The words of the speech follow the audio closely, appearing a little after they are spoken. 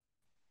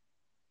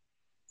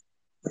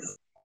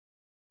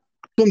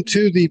Welcome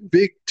to the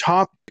big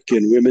topic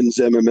in women's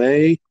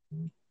MMA.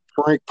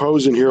 Frank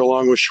Posen here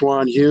along with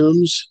Schwan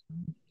Humes.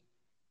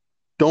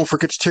 Don't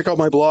forget to check out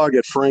my blog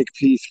at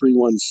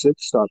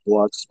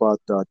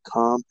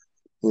frankp316.blogspot.com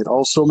and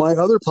also my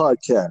other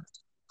podcast,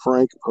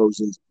 Frank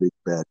Posen's Big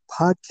Bad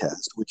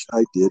Podcast, which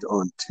I did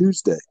on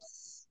Tuesday.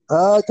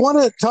 I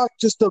want to talk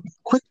just a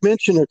quick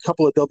mention, a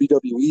couple of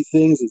WWE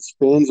things that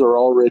fans are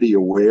already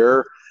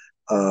aware.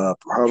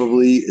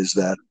 Probably is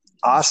that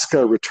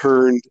Asuka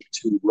returned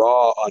to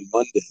Raw on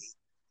Monday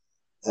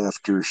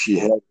after she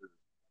had her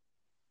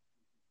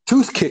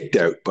tooth kicked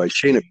out by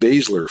Shayna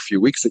Baszler a few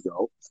weeks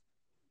ago.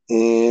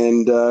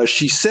 And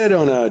she said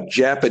on a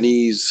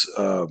Japanese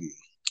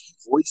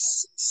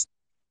voice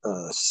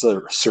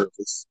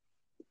service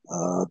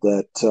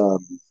that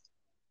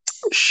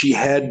she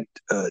had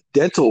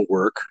dental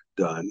work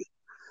done.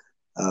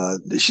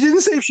 She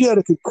didn't say if she had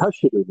a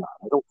concussion or not.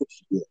 I don't think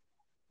she did.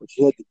 But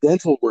she had the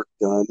dental work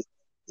done.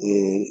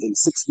 And in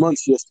 6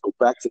 months, she has to go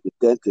back to the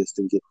dentist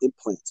and get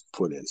implants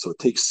put in. So it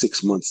takes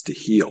 6 months to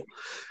heal.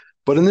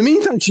 But in the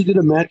meantime, she did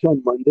a match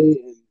on Monday,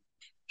 and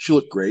she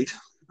looked great.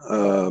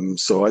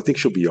 So I think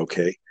she'll be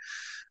okay.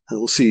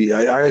 We'll see.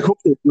 I hope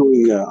they're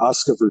doing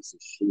Asuka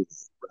versus Shayna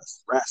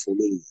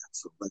WrestleMania.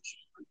 So that should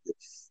be pretty good.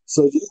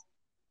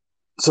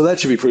 So that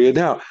should be pretty good.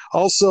 Now,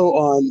 also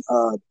on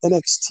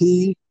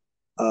NXT,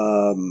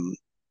 Io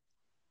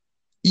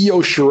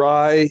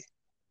Shirai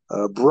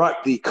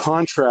brought the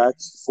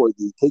contract for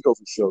the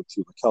TakeOver show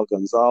to Raquel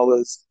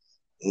Gonzalez,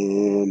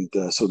 and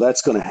so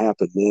that's going to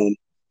happen then.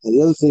 And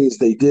the other thing is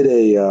they did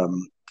a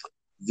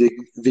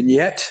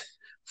vignette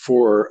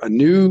for a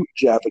new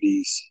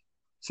Japanese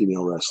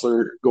female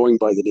wrestler going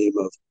by the name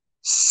of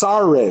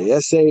Sarray,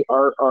 Sarray.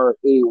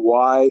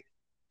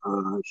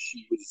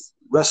 She was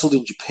wrestled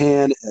in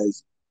Japan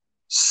as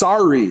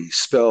Sari,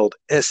 spelled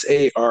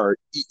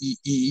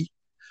Sareee.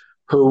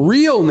 Her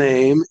real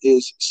name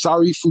is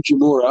Sari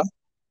Fujimura.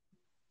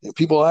 And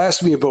people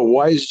ask me about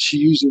why is she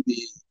using the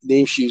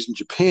name she used in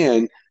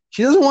Japan.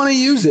 She doesn't want to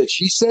use it.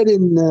 She said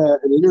in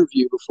an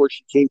interview before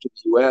she came to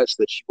the U.S.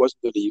 that she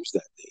wasn't going to use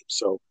that name.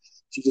 So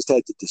she just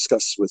had to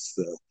discuss with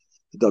the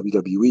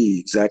WWE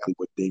exactly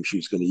what name she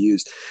was going to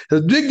use.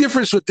 The big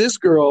difference with this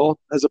girl,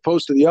 as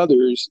opposed to the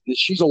others, is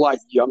she's a lot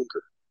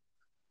younger.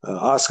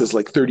 Asuka's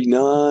like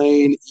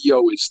 39,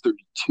 Io is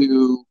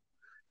 32,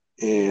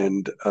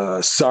 and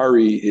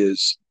Sari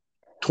is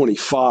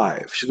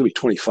 25. She's going to be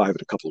 25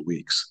 in a couple of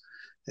weeks.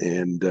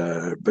 And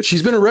but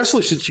she's been a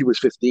wrestler since she was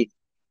 15.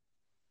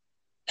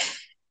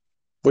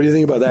 What do you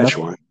think about that,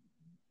 Schwan?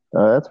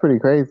 That's pretty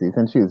crazy.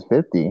 Since she was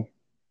 50.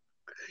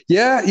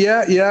 Yeah. She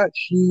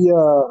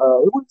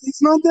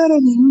it's not that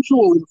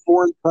unusual in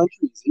foreign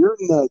countries. Here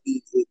in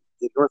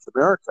North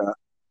America,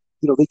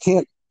 they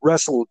can't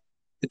wrestle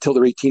until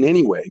they're 18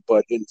 anyway.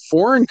 But in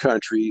foreign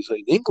countries,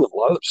 like England, a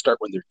lot of them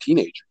start when they're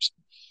teenagers.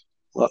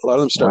 A lot of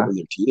them start when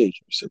they're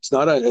teenagers. It's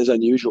not as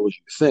unusual as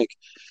you think.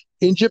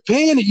 In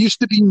Japan, it used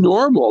to be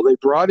normal. They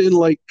brought in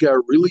like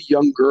really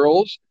young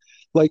girls.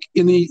 Like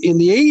in the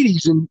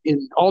 80s,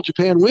 in All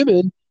Japan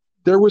Women,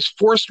 there was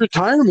forced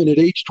retirement at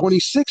age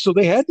 26, so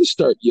they had to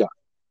start young.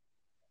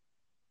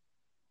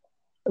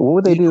 What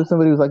would they do if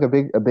somebody was like a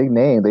big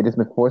name? They just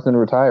been forced them to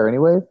retire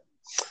anyway?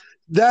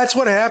 That's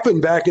what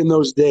happened back in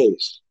those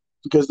days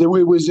because it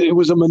was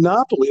a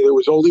monopoly. There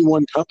was only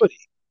one company,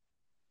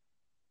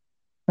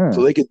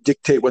 so they could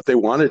dictate what they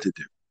wanted to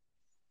do.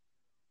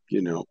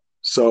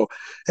 So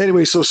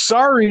anyway, so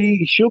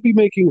Sari, she'll be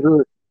making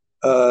her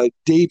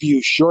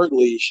debut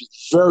shortly.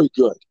 She's very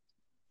good,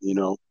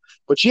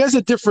 but she has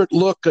a different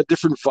look, a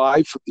different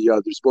vibe from the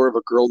others, more of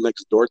a girl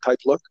next door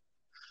type look.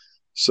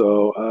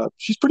 So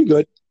she's pretty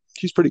good.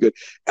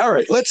 All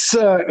right, let's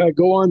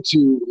go on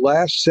to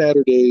last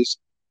Saturday's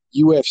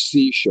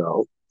UFC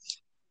show.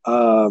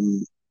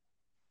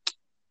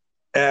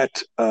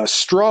 At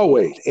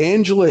strawweight,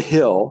 Angela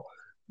Hill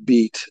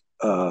beat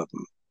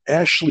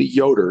Ashley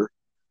Yoder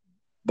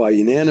by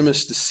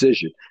unanimous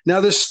decision. Now,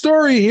 the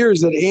story here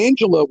is that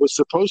Angela was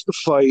supposed to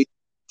fight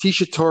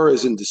Tisha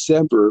Torres in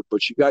December,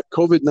 but she got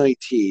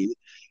COVID-19.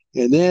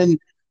 And then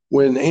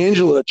when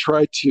Angela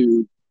tried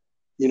to,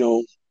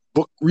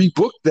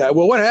 rebook that,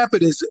 well, what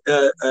happened is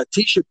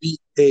Tisha beat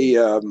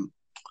a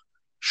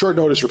short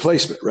notice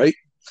replacement, right?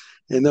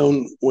 And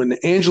then when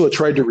Angela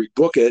tried to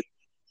rebook it,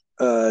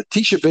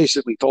 Tisha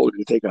basically told her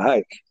to take a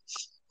hike.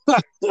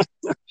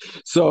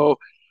 So,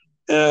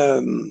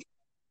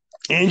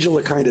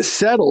 Angela kind of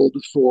settled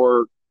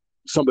for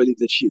somebody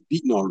that she had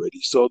beaten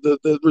already. So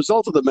the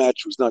result of the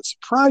match was not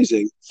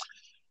surprising.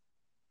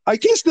 I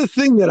guess the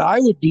thing that I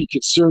would be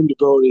concerned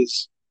about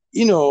is,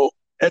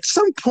 at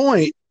some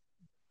point,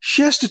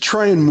 she has to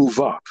try and move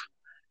up.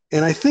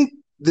 And I think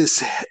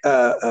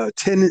I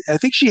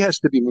think she has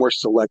to be more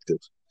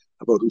selective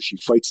about who she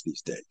fights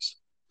these days.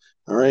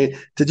 All right.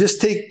 To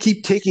just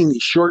keep taking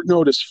these short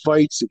notice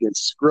fights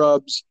against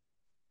scrubs.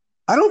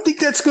 I don't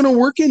think that's going to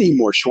work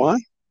anymore, Schwan.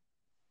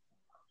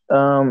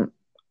 I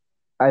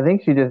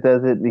think she just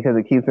does it because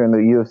it keeps her in the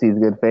UFC's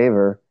good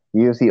favor.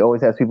 The UFC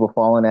always has people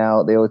falling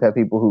out. They always have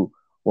people who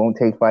won't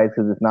take fights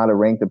because it's not a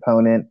ranked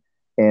opponent.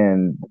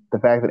 And the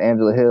fact that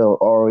Angela Hill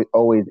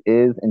always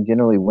is and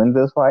generally wins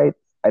those fights,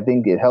 I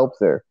think it helps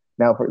her.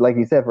 Now, like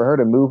you said, for her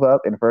to move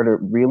up and for her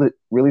to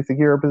really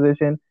secure her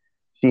position,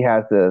 she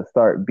has to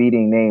start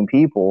beating name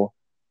people.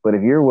 But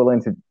if you're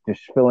willing to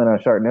just fill in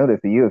on short notice,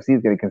 the UFC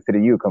is going to consider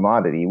you a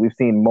commodity. We've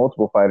seen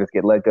multiple fighters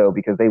get let go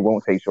because they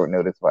won't take short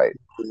notice fights.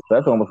 So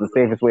that's almost the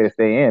safest way to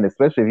stay in,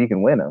 especially if you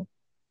can win them.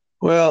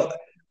 Well,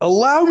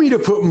 allow me to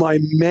put my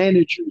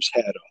manager's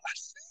hat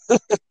on.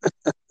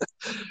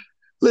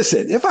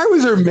 Listen, if I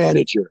was her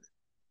manager,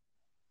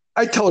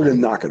 I'd tell her to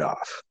knock it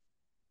off.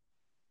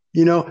 Do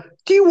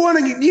you want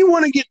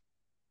to get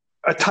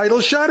a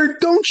title shot or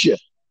don't you?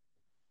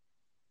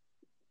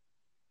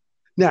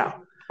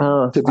 Now,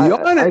 to be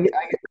honest, I get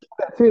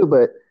that too.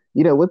 But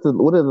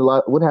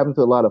what happens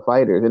to a lot of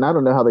fighters? And I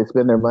don't know how they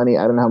spend their money.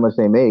 I don't know how much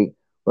they make,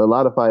 but a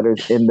lot of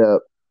fighters end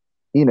up,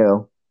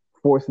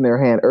 forcing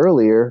their hand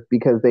earlier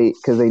because they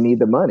need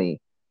the money.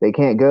 They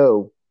can't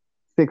go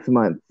 6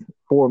 months,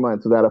 4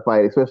 months without a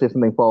fight, especially if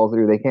something falls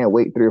through. They can't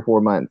wait 3 or 4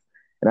 months.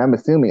 And I'm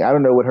assuming, I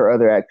don't know what her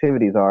other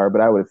activities are,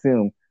 but I would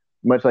assume,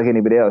 much like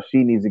anybody else,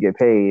 she needs to get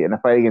paid. And a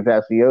fight against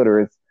Ashley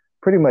Yoder is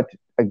pretty much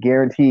a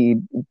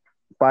guaranteed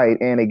fight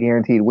and a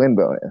guaranteed win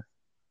bonus.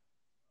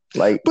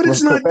 But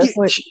it's not.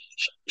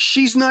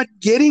 She's not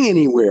getting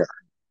anywhere.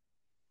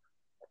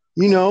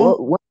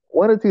 Well,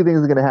 one or two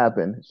things is going to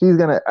happen. She's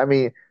going to. I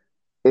mean,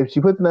 if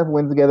she puts enough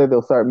wins together,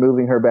 they'll start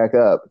moving her back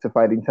up to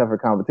fighting tougher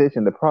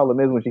competition. The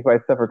problem is when she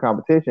fights tougher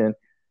competition,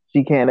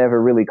 she can't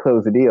ever really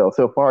close the deal.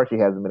 So far, she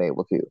hasn't been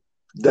able to.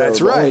 That's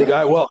right.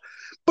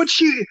 But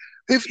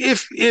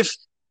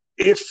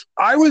if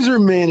I was her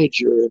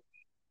manager,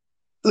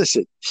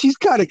 listen, she's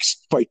got to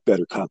fight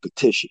better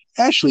competition.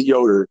 Ashley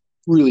Yoder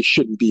really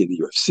shouldn't be in the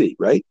UFC,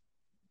 right?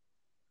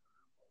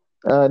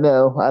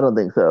 No, I don't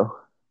think so.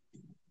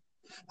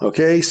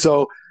 Okay,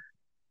 so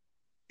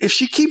if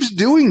she keeps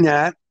doing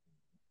that,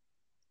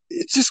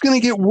 it's just going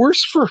to get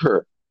worse for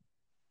her.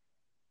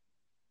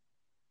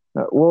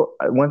 Well,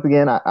 once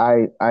again,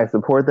 I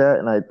support that,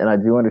 and I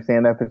do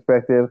understand that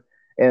perspective.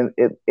 And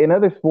in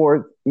other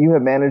sports, you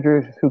have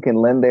managers who can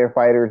lend their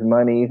fighters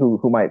money,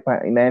 who might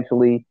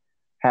financially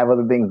have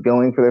other things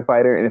going for their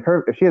fighter. And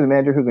if she has a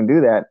manager who can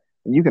do that,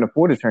 you can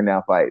afford to turn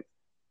down fights.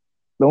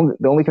 The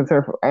only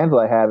concern for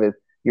Angela I have is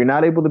you're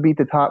not able to beat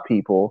the top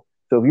people.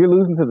 So if you're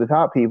losing to the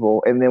top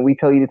people, and then we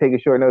tell you to take a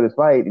short notice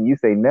fight, and you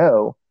say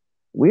no,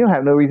 we don't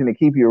have no reason to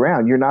keep you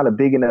around. You're not a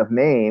big enough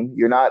name.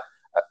 You're not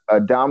a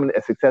dominant,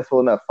 a successful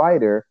enough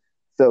fighter.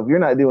 So if you're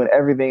not doing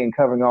everything and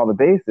covering all the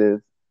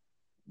bases,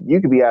 you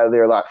could be out of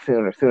there a lot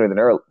sooner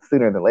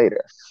than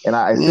later. And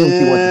I assume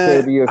she wants to stay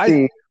with the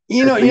UFC.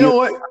 You know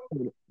what?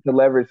 To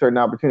leverage certain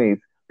opportunities.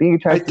 Being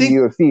attracted to the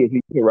UFC, if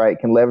you get it right,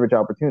 can leverage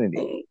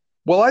opportunity.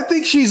 Well, I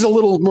think she's a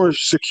little more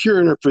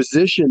secure in her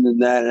position than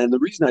that. And the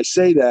reason I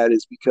say that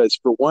is because,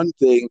 for one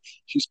thing,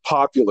 she's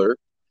popular,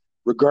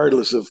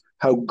 regardless of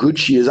how good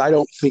she is. I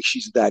don't think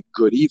she's that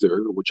good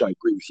either, which I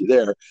agree with you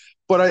there.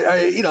 But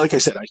I like I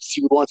said,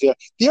 she would want to.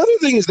 The other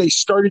thing is they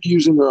started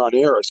using her on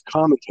air as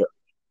commentary.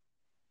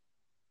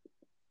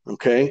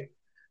 Okay,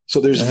 so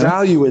there's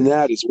value in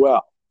that as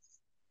well.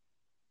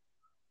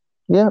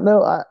 Yeah,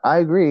 no, I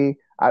agree.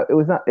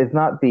 It's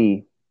not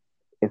the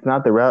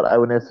route I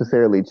would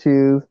necessarily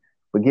choose,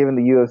 but given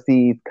the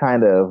UFC's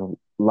kind of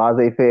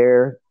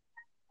laissez-faire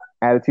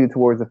attitude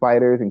towards the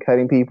fighters and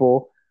cutting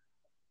people,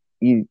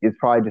 it's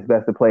probably just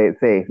best to play it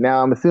safe.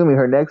 Now, I'm assuming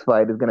her next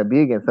fight is going to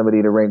be against somebody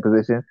in a ranked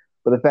position,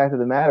 but the fact of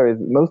the matter is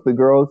most of the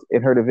girls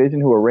in her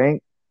division who are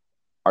ranked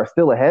are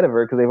still ahead of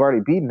her because they've already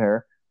beaten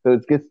her. So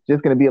it's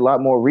just going to be a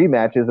lot more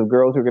rematches of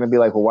girls who are going to be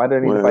like, well, why do I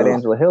need to fight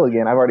Angela Hill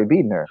again? I've already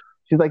beaten her.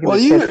 She's like in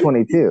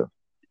catch-22.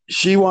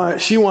 She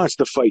wants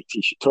to fight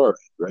Tecia Torres,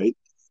 right?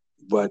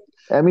 But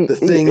I mean, the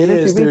thing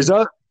is, there's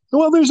other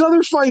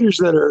fighters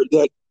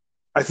that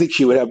I think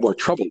she would have more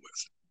trouble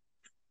with.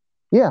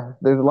 Yeah,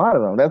 there's a lot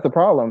of them. That's the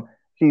problem.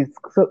 She's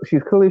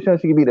clearly shown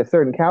she can beat a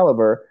certain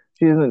caliber.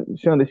 She hasn't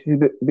shown that she's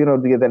been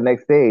able to get that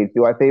next stage.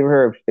 Do I favor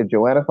her if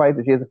Joanna fights?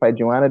 If she has to fight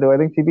Joanna, do I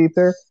think she beats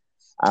her?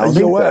 I don't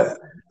think so.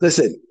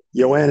 Listen,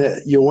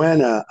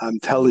 Joanna, I'm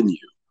telling you,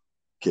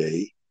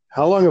 okay,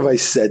 how long have I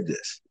said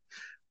this?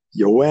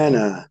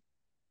 Joanna,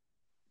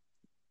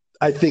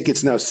 I think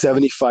it's now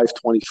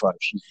 75-25.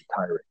 She's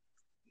retiring.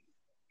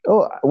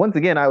 Oh, once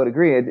again, I would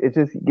agree. It's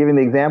just giving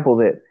the example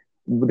that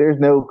there's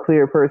no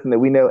clear person that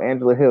we know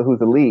Angela Hill who's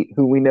elite,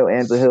 who we know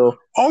Angela Hill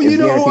is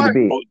guaranteed to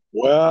beat.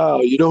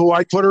 Well, you know who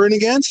I put her in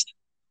against?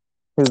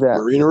 Who's that?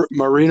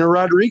 Marina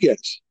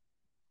Rodriguez.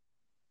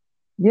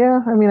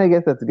 Yeah, I mean, I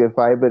guess that's a good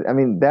fight, but I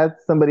mean,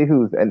 that's somebody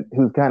who's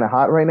kind of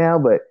hot right now.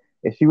 But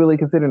is she really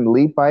considered an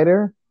elite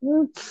fighter?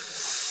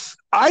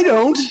 I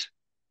don't.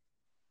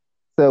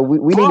 So we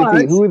need to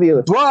see who are the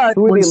elite.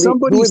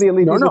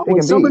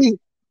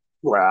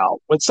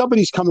 When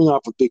somebody's coming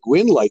off a big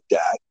win like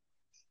that,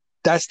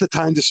 that's the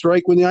time to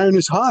strike when the iron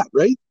is hot,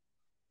 right?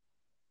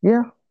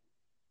 Yeah.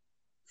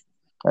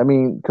 I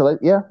mean,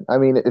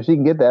 if she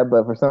can get that,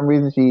 but for some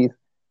reason she's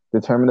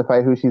determined to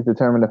fight who she's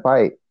determined to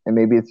fight, and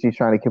maybe she's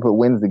trying to put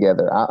wins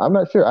together. I'm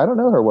not sure. I don't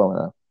know her well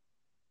enough.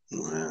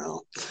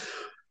 Well,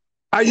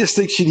 I just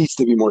think she needs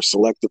to be more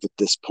selective at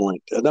this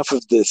point. Enough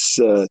of this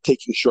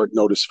taking short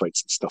notice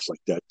fights and stuff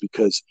like that,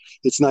 because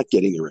it's not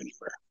getting her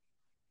anywhere.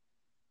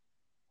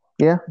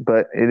 Yeah,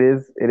 but it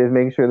is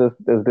making sure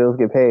those bills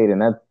get paid,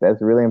 and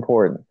that's really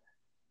important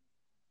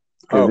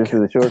because this Okay.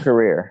 is a short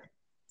career.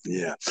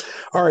 Yeah.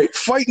 All right.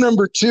 Fight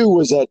number 2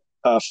 was at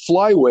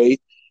flyweight.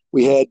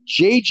 We had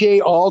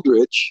J.J.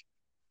 Aldrich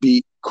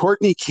beat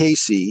Courtney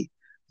Casey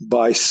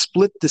by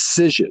split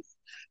decision.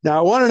 Now,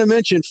 I wanted to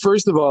mention,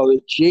 first of all,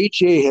 that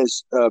J.J.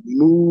 has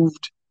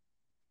moved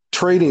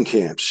trading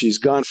camps. She's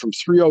gone from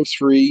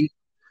 303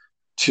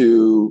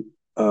 to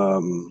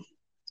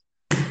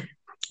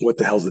what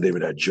the hell's the name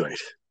of that joint?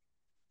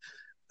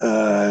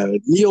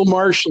 Neil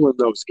Marshall and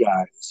those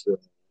guys.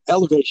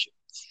 Elevation.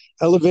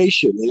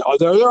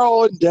 They're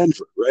all in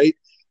Denver, right?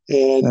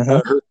 And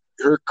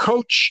her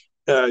coach,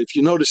 if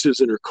you notice, is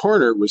in her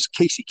corner was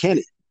Casey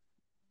Kenny.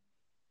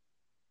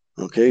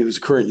 Okay, who's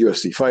a current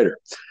UFC fighter.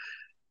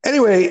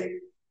 Anyway,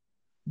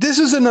 this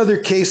is another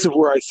case of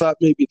where I thought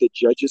maybe the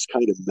judges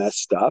kind of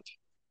messed up.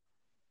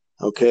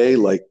 Okay,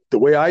 like the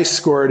way I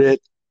scored it,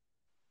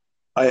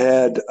 I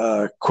had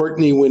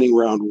Courtney winning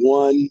round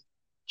 1,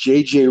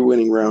 JJ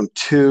winning round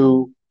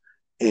 2,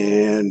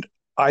 and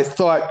I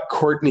thought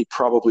Courtney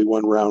probably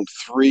won round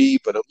 3,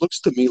 but it looks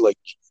to me like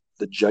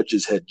the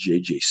judges had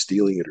JJ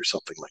stealing it or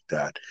something like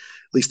that.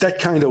 At least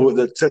that's kind of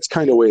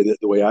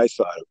the way I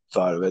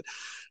thought of it.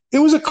 It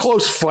was a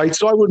close fight,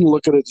 so I wouldn't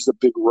look at it as a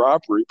big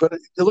robbery, but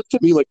it looked to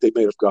me like they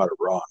may have got it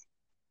wrong.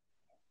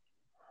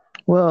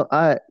 Well,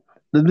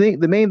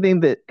 the main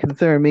thing that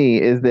concerned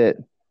me is that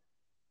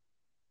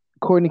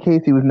Courtney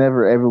Casey was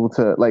never able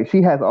to, like,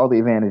 she has all the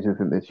advantages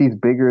in this. She's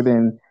bigger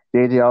than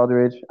J.J.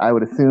 Aldrich. I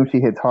would assume she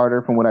hits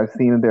harder from what I've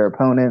seen of their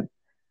opponents.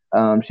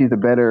 She's a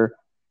better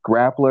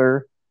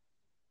grappler.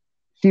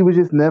 She was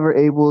just never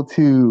able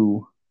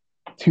to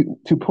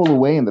pull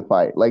away in the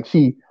fight. Like,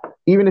 she,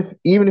 even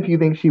if you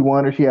think she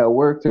won or she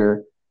outworked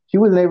her, she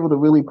wasn't able to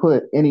really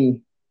put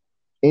any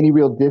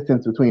real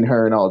distance between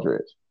her and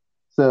Aldrich.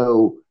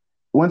 So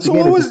once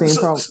again, it's the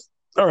same problem.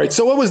 All right.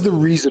 So what was the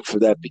reason for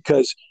that?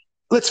 Because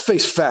let's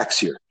face facts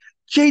here.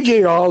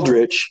 J.J.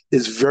 Aldrich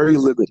is very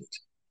limited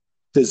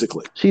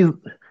physically.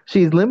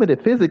 She's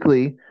limited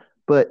physically,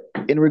 but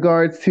in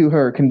regards to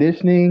her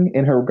conditioning,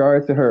 in her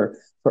regards to her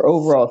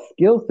overall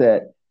skill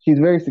set, she's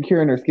very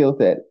secure in her skill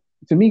set.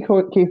 To me,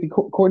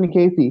 Courtney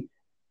Casey,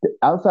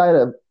 outside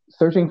of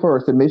searching for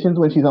her submissions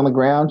when she's on the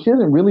ground, she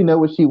doesn't really know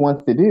what she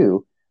wants to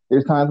do.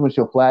 There's times when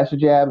she'll flash a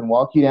jab and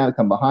walk you down and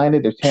come behind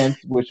it. There's times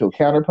where she'll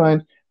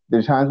counterpunch.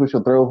 There's times where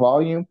she'll throw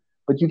volume,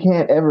 but you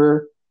can't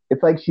ever.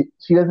 It's like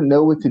she doesn't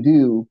know what to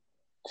do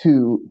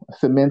to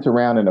cement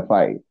around in a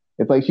fight.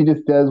 It's like she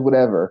just does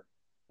whatever,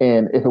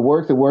 and if it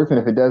works, it works, and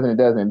if it doesn't, it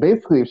doesn't.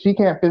 Basically, if she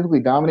can't physically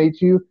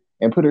dominate you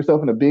and put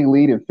herself in a big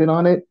lead and sit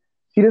on it,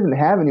 she doesn't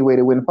have any way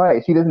to win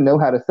fights. She doesn't know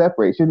how to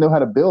separate. She doesn't know how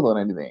to build on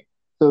anything.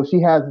 So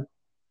she has.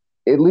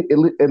 It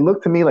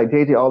looked to me like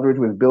J.J. Aldrich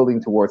was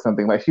building towards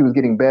something. Like she was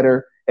getting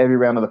better every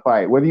round of the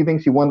fight. Whether you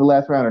think she won the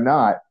last round or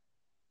not,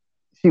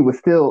 she was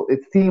still. It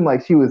seemed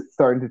like she was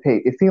starting to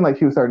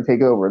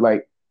take over.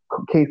 Like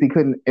Casey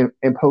couldn't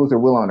impose her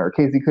will on her.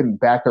 Casey couldn't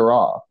back her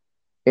off.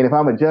 And if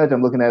I'm a judge,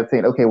 I'm looking at it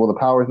saying, okay, well, the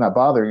power is not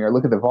bothering her.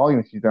 Look at the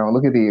volume she's throwing.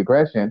 Look at the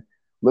aggression.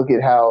 Look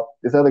at how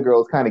this other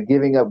girl is kind of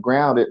giving up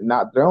ground and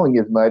not throwing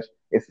as much.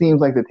 It seems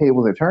like the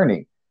tables are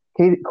turning.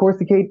 I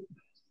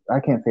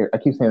can't say it. I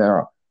keep saying that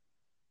wrong.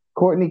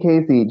 Courtney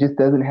Casey just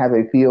doesn't have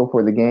a feel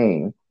for the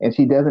game, and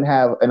she doesn't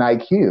have an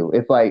IQ.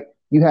 It's like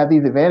you have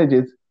these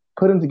advantages,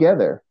 put them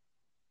together.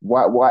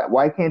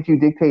 Why can't you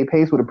dictate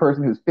pace with a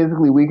person who's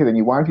physically weaker than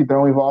you? Why aren't you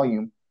throwing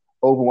volume,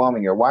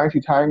 overwhelming her? Why aren't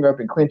you tying her up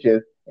in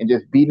clinches and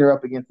just beating her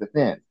up against the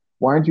fence?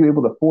 Why aren't you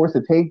able to force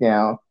a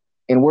takedown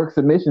and work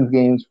submissions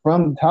games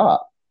from the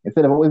top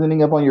instead of always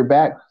ending up on your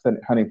back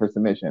hunting for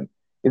submission?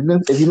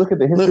 If you look at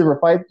the history of her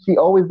fights, she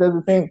always does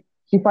the same.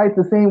 She fights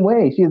the same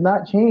way. She has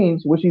not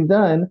changed what she's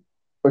done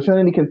or shown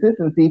any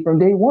consistency from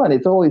day one.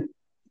 It's always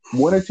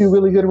one or two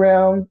really good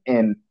rounds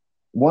and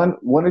one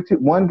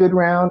good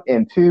round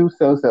and two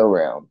so-so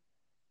rounds.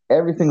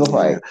 Every single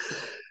fight.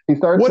 She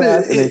starts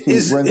fast and then she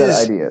runs out of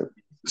ideas.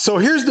 So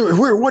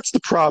what's the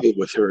problem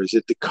with her? Is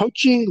it the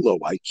coaching, low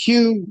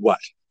IQ, what?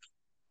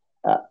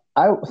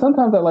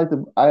 Sometimes I like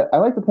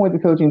to point the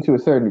coaching to a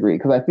certain degree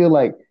because I feel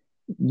like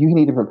you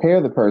need to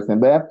prepare the person.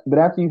 But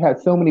after you've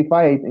had so many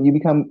fights and you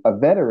become a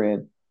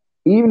veteran,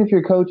 even if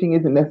your coaching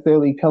isn't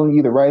necessarily telling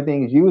you the right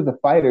things, you as a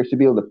fighter should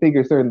be able to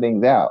figure certain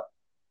things out.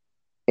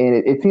 And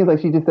it seems like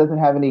she just doesn't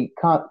have any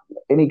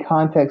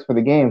context for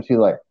the game. She's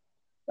like,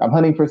 I'm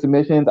hunting for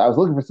submissions. I was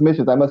looking for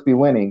submissions. I must be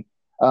winning.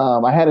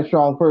 I had a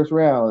strong first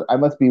round. I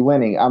must be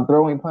winning. I'm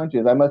throwing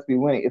punches. I must be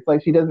winning. It's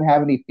like she doesn't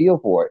have any feel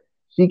for it.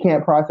 She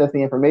can't process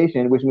the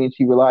information, which means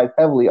she relies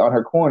heavily on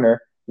her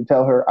corner to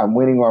tell her I'm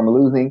winning or I'm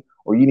losing,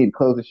 or you need to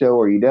close the show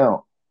or you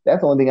don't.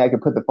 That's the only thing I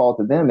could put the fault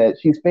to them at.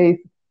 She's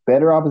faced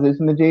better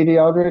opposition than J.J.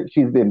 Aldrich.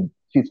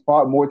 She's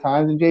fought more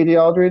times than J.J.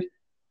 Aldrich.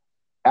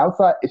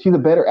 Outside, she's a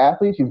better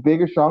athlete. She's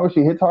bigger, stronger.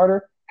 She hits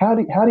harder. How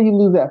do you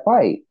lose that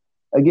fight?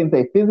 against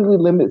a physically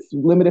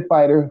limited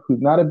fighter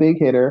who's not a big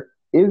hitter,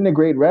 isn't a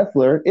great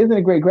wrestler, isn't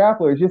a great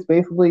grappler, is just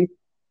basically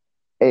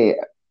a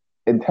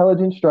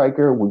intelligent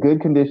striker with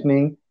good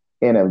conditioning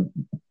and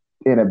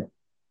a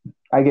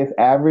I guess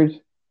average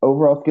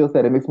overall skill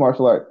set in mixed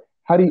martial arts.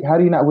 How do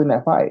you not win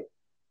that fight?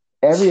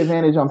 Every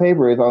advantage on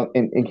paper is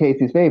in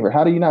Casey's favor.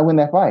 How do you not win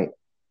that fight?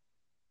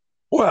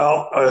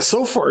 Well,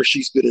 so far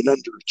she's been an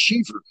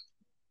underachiever.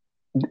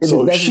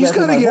 So she's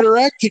got to get her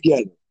act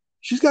together.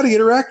 She's got to get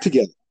her act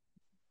together.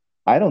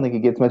 I don't think it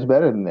gets much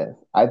better than this.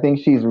 I think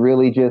she's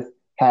really just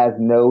has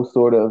no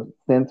sort of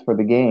sense for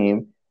the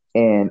game.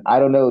 And I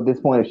don't know at this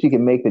point if she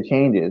can make the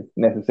changes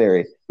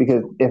necessary.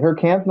 Because if her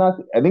camp's not,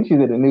 I think she's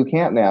at a new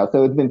camp now.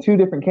 So it's been two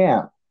different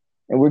camps.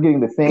 And we're getting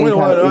the same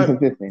kind of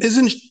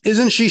inconsistency.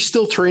 Isn't she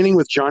still training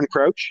with John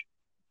Crouch?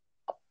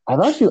 I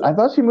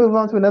thought she moved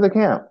on to another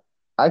camp.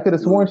 I could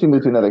have sworn she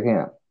moved to another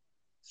camp.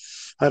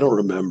 I don't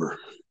remember.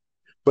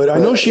 But I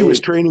know she was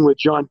training with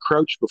John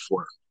Crouch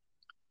before.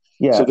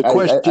 Yeah. So the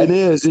question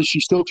is she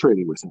still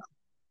training with him?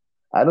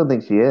 I don't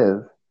think she is.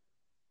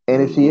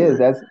 And if she is,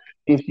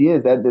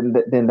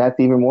 then that's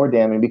even more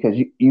damning because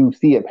you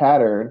see a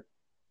pattern.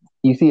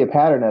 You see a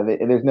pattern of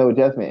it, and there's no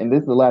adjustment. And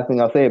this is the last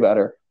thing I'll say about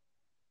her.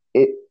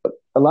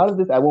 A lot of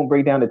this I won't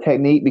break down the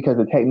technique because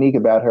the technique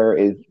about her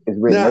is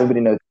written.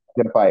 Everybody knows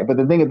she's gonna fight. But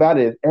the thing about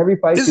it is every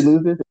fight she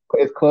loses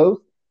is close,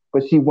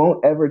 but she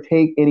won't ever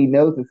take any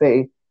notes and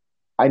say,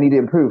 I need to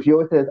improve. She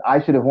always says,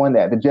 I should have won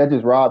that. The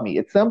judges robbed me.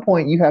 At some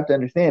point, you have to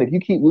understand, if you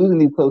keep losing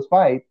these close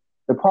fights,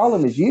 the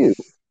problem is you.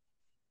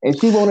 And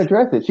she won't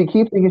address it. She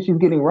keeps thinking she's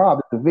getting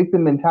robbed. It's a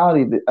victim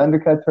mentality that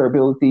undercuts her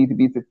ability to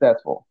be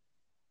successful.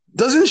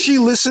 Doesn't she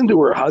listen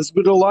to her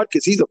husband a lot?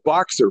 Because he's a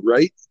boxer,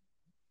 right?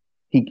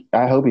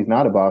 I hope he's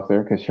not a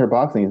boxer because her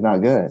boxing is not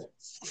good.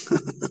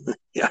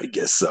 Yeah, I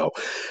guess so.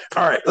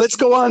 All right, let's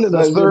go on to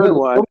the third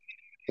one.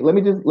 Let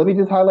me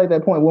just highlight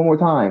that point one more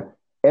time.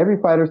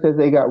 Every fighter says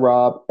they got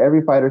robbed.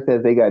 Every fighter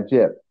says they got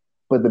gypped.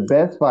 But the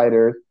best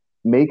fighters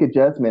make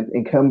adjustments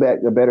and come back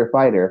a better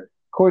fighter.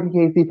 Courtney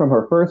Casey, from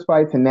her first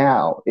fight to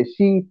now, is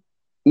she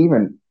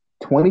even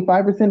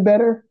 25%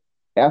 better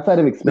outside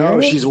of experience?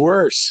 No, she's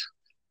worse.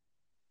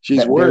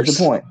 She's worse. That's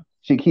the point.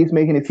 She keeps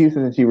making excuses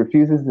and she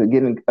refuses to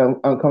get in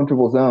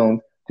uncomfortable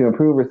zones to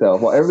improve herself.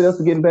 While everybody else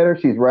is getting better,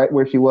 she's right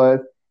where she was,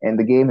 and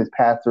the game has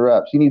passed her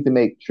up. She needs to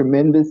make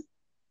tremendous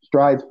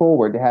strides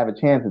forward to have a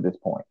chance at this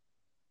point.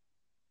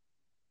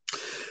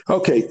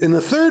 Okay, in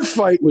the third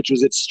fight, which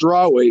was at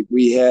strawweight,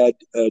 we had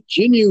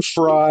Jinh Yu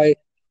Frey.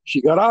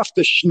 She got off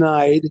the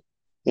Schneid,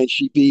 and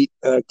she beat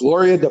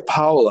Gloria De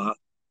Paula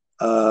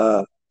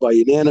by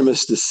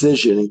unanimous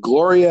decision. And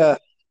Gloria,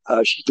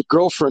 she's the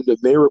girlfriend of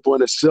Mayra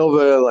Bueno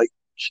Silva. Like,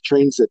 she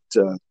trains at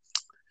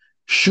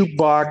Shoot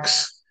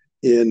Box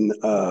in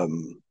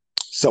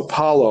Sao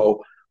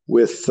Paulo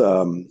with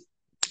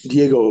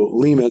Diego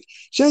Lima.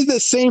 She has the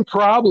same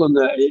problem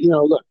that,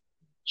 look,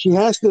 she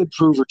has to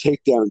improve her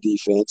takedown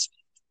defense.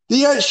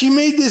 She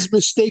made this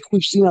mistake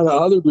we've seen out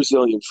of other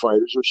Brazilian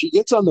fighters where she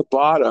gets on the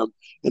bottom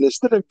and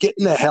instead of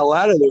getting the hell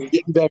out of there and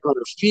getting back on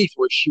her feet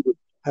where she would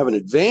have an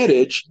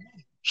advantage,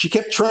 she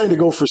kept trying to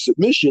go for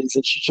submissions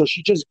and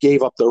she just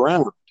gave up the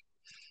round.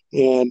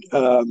 And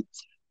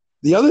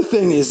the other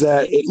thing is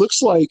that it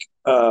looks like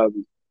Saif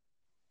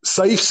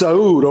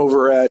Saud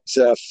over at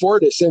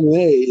Fortis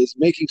MMA is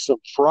making some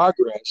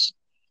progress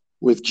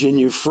with Jinh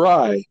Yu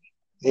Frey.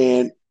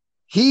 And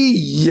he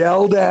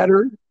yelled at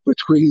her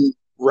between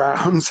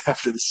rounds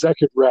after the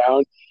second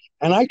round.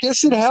 And I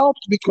guess it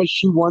helped because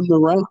she won the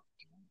round.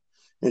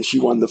 And she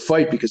won the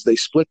fight because they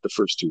split the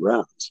first two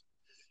rounds.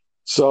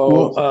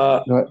 So,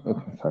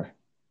 sorry.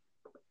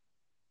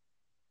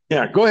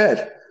 Yeah, go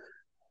ahead.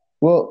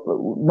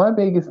 Well, my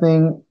biggest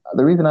thing,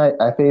 the reason I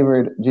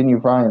favored Jinh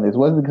Yu Frey in this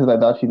wasn't because I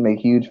thought she'd make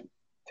huge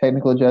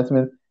technical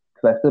adjustments,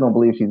 because I still don't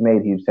believe she's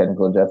made huge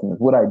technical adjustments.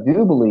 What I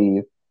do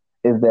believe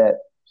is that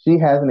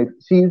she's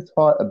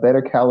fought a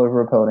better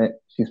caliber opponent.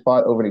 She's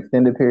fought over an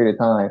extended period of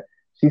time.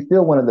 She's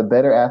still one of the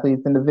better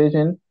athletes in the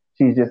division.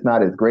 She's just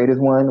not as great as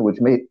one, which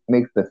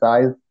makes the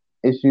size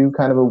issue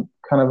kind of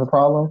a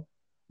problem.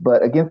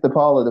 But against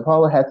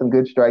DePaula had some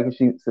good striking,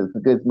 some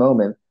good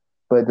moments.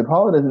 But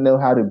DePaula doesn't know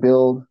how to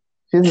build.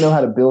 She doesn't know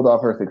how to build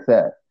off her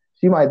success.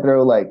 She might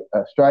throw like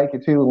a strike or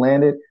two,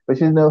 land it, but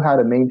she doesn't know how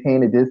to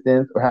maintain a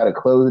distance or how to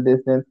close a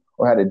distance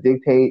or how to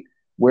dictate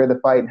where the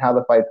fight and how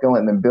the fight's going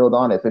and then build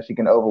on it so she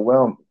can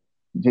overwhelm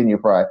Jinh Yu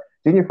Frey.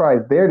 Jinh Yu Frey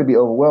is there to be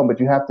overwhelmed, but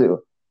you have to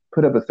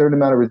put up a certain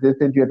amount of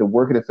resistance. You have to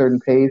work at a certain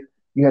pace.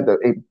 You have to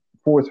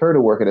force her to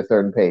work at a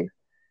certain pace.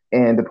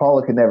 And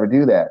DePaula could never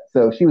do that.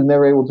 So she was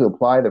never able to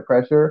apply the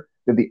pressure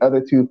that the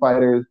other two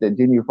fighters that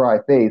Jinh Yu Frey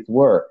faced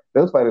were.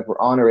 Those fighters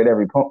were on her at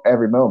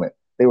every moment.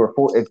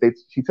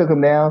 She took them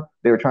down,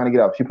 they were trying to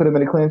get off. She put them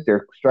in a clinch,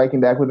 they're striking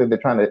back with her, they're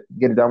trying to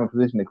get a dominant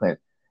position to clinch.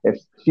 If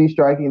she's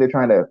striking, they're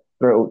trying to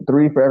throw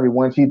 3 for every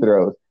 1 she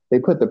throws. They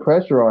put the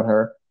pressure on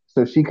her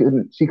so she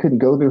couldn't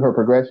go through her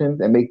progressions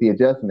and make the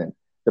adjustments.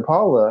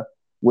 DePaula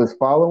was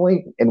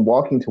following and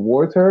walking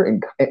towards her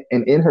and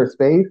in her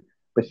space,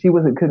 but she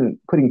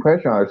couldn't putting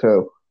pressure on her.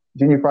 So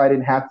Jinh Yu Frey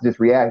didn't have to just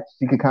react.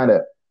 She could kind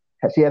of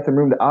she had some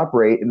room to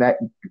operate, and that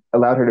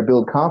allowed her to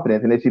build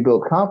confidence. And as she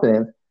built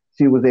confidence,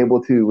 she was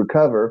able to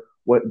recover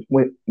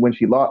when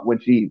she lost, when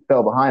she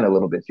fell behind a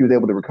little bit. She was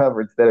able to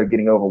recover instead of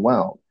getting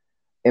overwhelmed.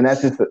 And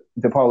that's just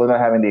DePaula not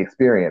having the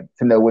experience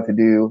to know what to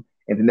do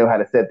and to know how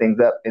to set things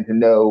up and to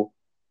know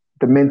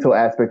the mental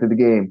aspect of the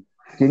game.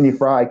 Jenya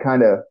Fry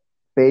kind of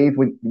fades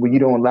when you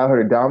don't allow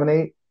her to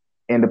dominate.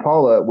 And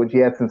DePaula, when she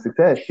had some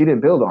success, she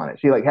didn't build on it.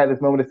 She like had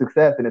this moment of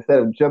success, and instead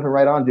of jumping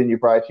right on Jenya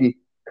Fry, she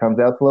comes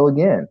out slow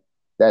again.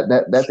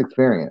 That's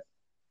experience.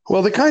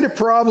 Well, the kind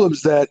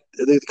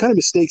of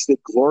mistakes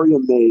that Gloria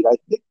made, I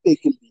think they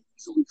can be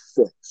easily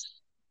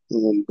fixed.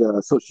 And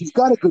so she's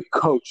got a good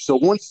coach. So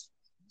once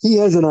he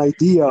has an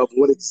idea of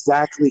what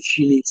exactly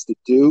she needs to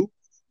do,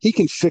 he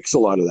can fix a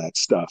lot of that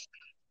stuff.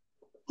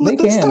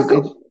 It's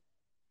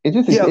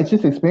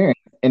just experience.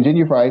 And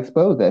Jenya Fry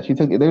exposed that.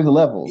 There's a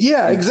level.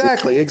 Yeah,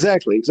 exactly.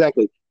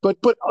 But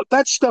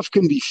that stuff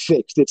can be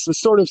fixed. It's the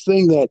sort of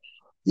thing that,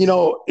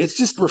 it's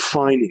just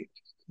refining.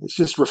 It's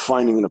just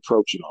refining an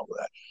approach and all of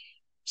that.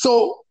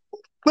 So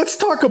let's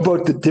talk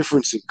about the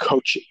difference in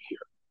coaching here,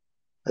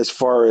 as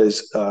far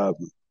as, her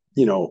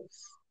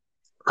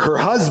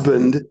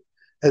husband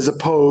as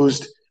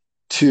opposed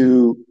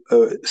to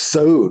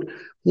Saud.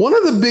 One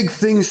of the big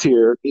things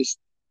here is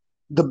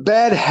the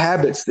bad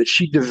habits that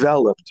she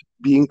developed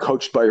being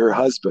coached by her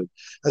husband,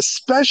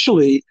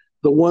 especially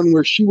the one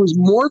where she was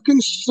more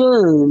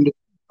concerned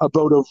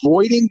about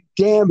avoiding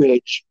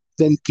damage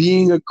than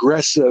being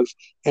aggressive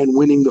and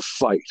winning the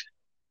fight.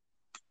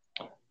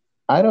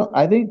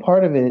 I think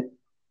part of it,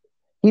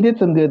 he did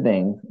some good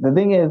things. The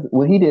thing is,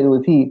 what he did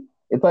was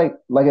it's like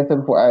I said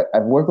before,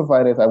 I've worked with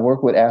fighters, I've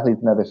worked with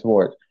athletes in other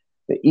sports.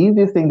 The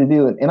easiest thing to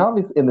do, and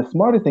obviously, and the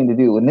smartest thing to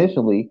do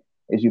initially,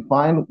 is you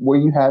find where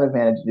you have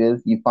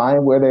advantages, you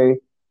find where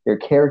their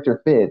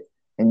character fits,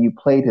 and you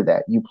play to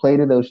that. You play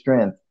to those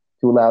strengths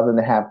to allow them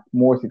to have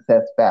more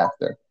success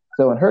faster.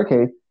 So in her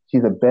case,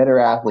 she's a better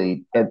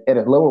athlete. At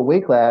a lower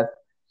weight class,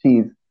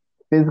 she's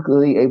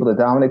physically able to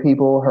dominate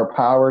people. Her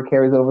power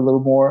carries over a little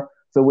more.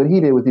 So what he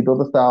did was he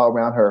built a style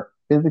around her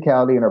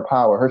physicality and her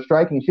power. Her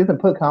striking, she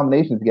doesn't put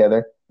combinations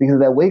together because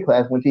of that weight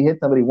class. When she hits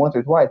somebody once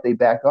or twice, they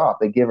back off.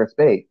 They give her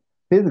space.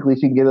 Physically,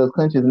 she can get those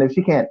clinches. And if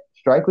she can't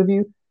strike with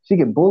you, she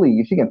can bully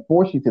you. She can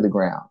force you to the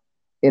ground.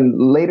 In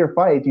later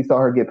fights, you saw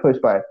her get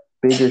pushed by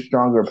bigger,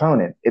 stronger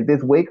opponents. At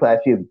this weight class,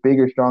 she has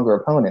bigger, stronger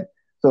opponents.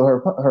 So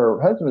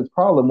her husband's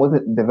problem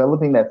wasn't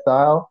developing that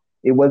style.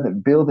 It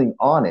wasn't building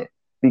on it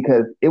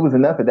because it was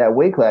enough at that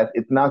weight class.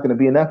 It's not going to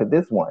be enough at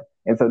this one.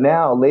 And so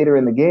now later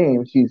in the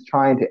game, she's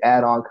trying to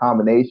add on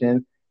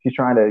combinations. She's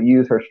trying to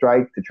use her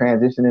strikes to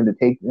transition into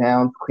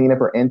takedowns, clean up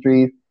her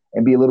entries,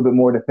 and be a little bit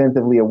more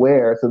defensively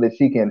aware so that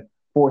she can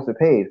force a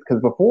pace.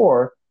 Because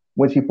before,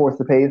 when she forced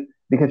the pace,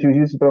 because she was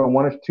used to throwing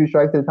one or two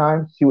strikes at a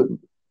time, she would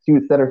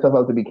set herself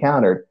up to be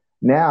countered.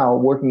 Now,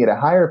 working at a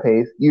higher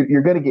pace,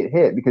 you're going to get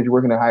hit because you're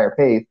working at a higher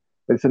pace.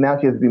 But so now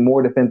she has to be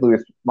more defensively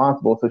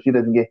responsible so she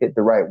doesn't get hit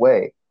the right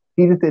way.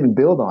 He just didn't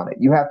build on it.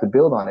 You have to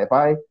build on it. If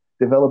I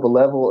develop a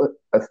level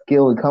of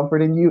skill and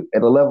comfort in you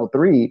at a level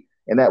 3,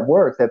 and that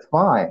works, that's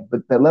fine.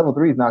 But that level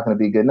 3 is not going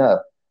to be good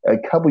enough. A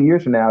couple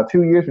years from now,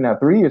 2 years from now,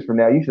 3 years from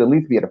now, you should at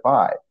least be at a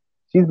 5.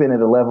 She's been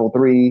at a level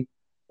 3,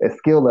 a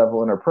skill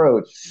level and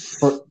approach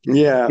for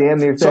damn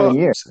near 7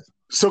 years.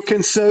 So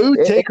can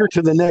Saud take her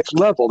to the next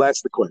level?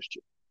 That's the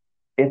question.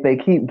 If they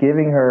keep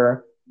giving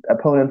her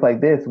opponents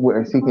like this,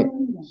 where she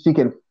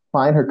can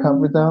find her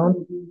comfort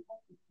zone,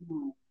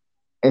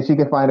 and she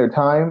can find her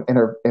time and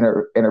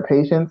her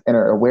patience and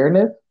her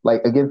awareness,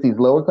 like against these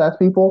lower class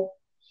people,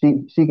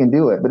 she can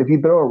do it. But if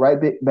you throw her right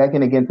back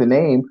in against a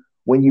name,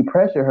 when you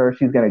pressure her,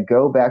 she's going to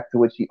go back to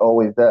what she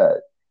always does,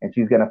 and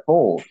she's going to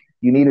fold.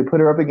 You need to put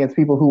her up against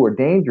people who are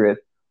dangerous,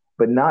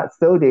 but not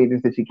so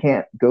dangerous that she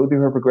can't go through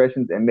her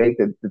progressions and make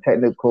the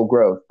technical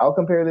growth.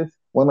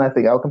 One last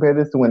thing, I'll compare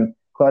this to when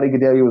Claudia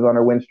Gadelha was on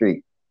her win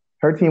streak.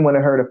 Her team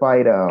wanted her to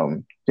fight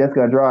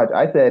Jessica Andrade.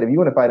 I said, if you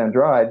want to fight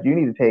Andrade, you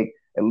need to take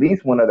at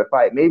least one other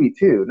fight, maybe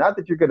 2. Not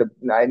that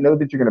I know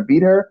that you're going to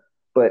beat her,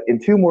 but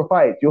in 2 more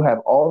fights, you'll have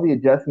all the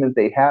adjustments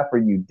they have for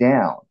you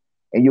down,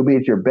 and you'll be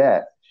at your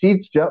best.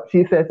 She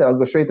said that I'll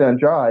go straight to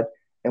Andrade,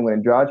 and when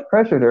Andrade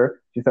pressured her,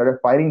 she started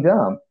fighting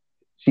dumb.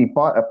 She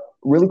fought a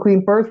really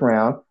clean first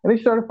round, and then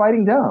she started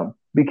fighting dumb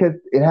because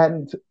it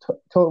hadn't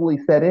totally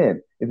set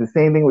in. It's the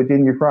same thing with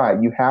Jenya Fry.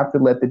 You have to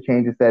let the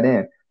changes set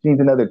in. She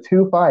needs another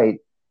 2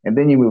 fights, and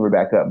then you move her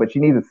back up. But she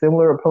needs a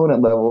similar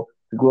opponent level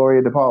to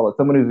Gloria DePaula,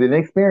 someone who's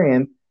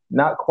inexperienced,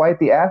 not quite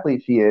the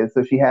athlete she is,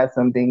 so she has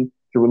something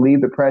to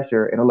relieve the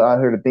pressure and allow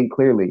her to think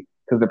clearly,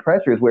 because the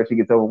pressure is where she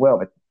gets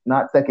overwhelmed. It's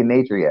not second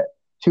nature yet.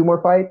 2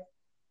 more fights,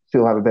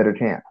 she'll have a better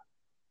chance.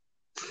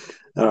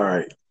 All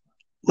right.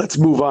 Let's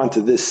move on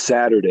to this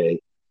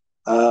Saturday.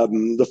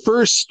 The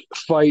first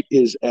fight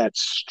is at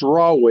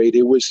strawweight.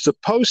 It was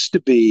supposed to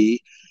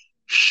be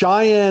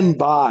Cheyenne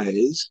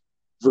Buys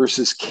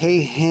versus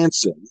Kay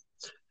Hansen,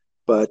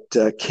 but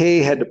Kay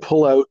had to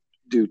pull out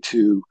due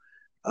to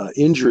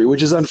injury,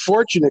 which is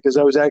unfortunate because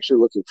I was actually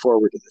looking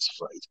forward to this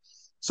fight.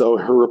 So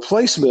her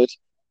replacement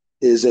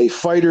is a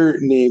fighter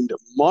named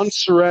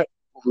Montserrat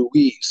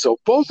Ruiz. So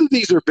both of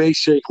these are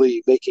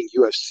basically making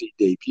UFC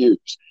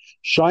debuts.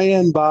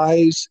 Cheyenne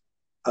Buys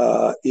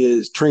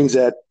is trains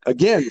at,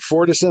 again,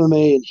 Fortis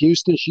MMA in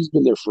Houston. She's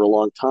been there for a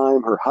long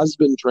time. Her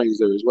husband trains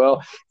there as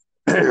well.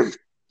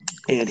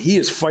 And he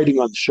is fighting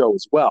on the show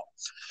as well.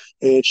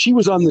 And she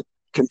was on the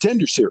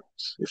Contender Series,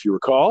 if you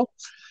recall.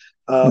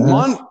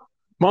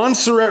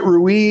 Montserrat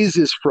Ruiz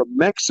is from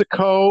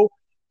Mexico.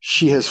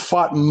 She has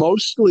fought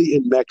mostly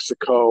in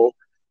Mexico.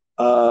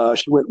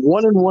 She went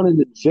 1-1 in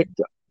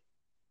Invicta.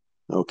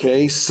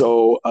 Okay,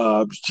 so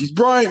she's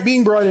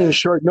being brought in at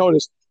short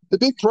notice. The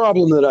big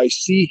problem that I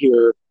see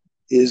here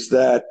is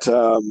that,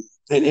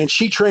 and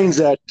she trains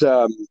at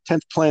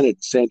 10th Planet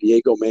in San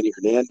Diego, Manny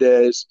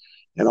Hernandez,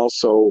 and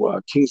also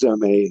Kings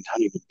MMA in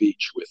Huntington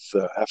Beach with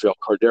Rafael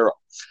Cordero.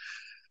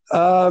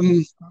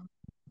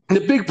 The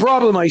big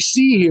problem I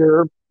see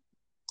here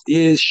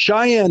is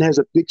Cheyenne has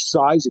a big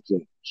size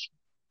advantage.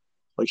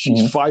 Like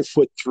she's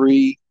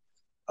 5'3".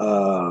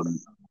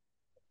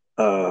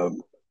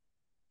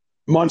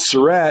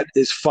 Montserrat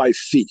is 5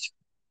 feet.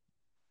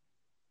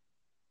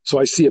 So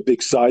I see a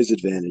big size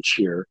advantage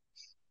here.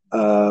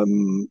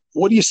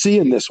 What do you see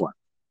in this one?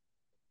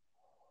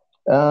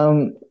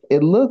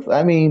 It looks,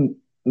 I mean,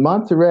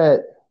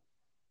 Montserrat,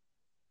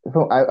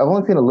 I've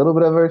only seen a little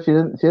bit of her. She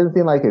doesn't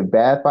seem like a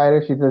bad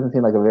fighter. She doesn't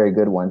seem like a very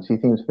good one. She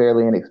seems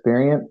fairly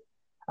inexperienced.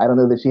 I don't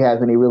know that she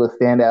has any real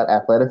standout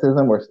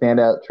athleticism or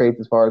standout traits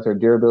as far as her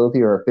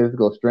durability or her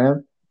physical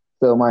strength.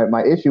 So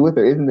my issue with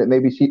her isn't that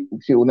maybe she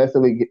will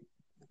necessarily get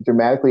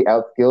dramatically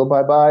outskilled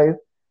by Buys,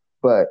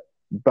 but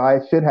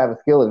Buys should have a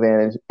skill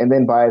advantage, and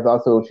then Buys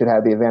also should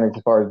have the advantage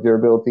as far as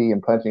durability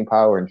and punching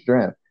power and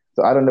strength.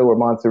 So I don't know where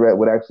Montserrat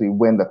would actually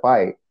win the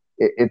fight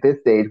at this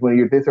stage. When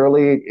you're this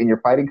early in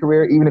your fighting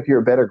career, even if you're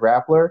a better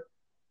grappler,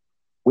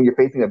 when you're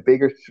facing a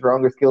bigger,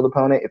 stronger, skilled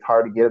opponent, it's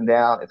hard to get him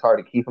down. It's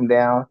hard to keep him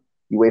down.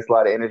 You waste a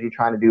lot of energy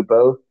trying to do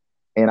both.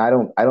 And I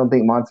don't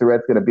think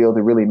Montserrat's going to be able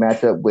to really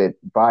match up with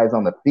Buys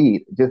on the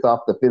feet just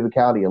off the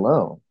physicality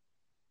alone.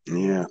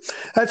 Yeah,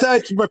 I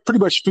pretty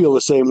much feel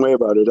the same way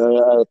about it.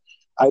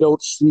 I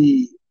don't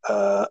see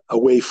a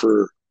way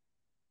for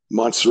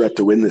Montserrat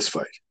to win this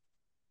fight.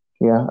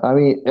 Yeah, I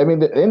mean,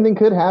 anything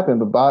could happen,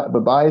 but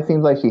Buys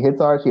seems like she hits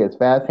hard. She has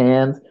fast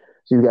hands.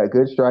 She's got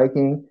good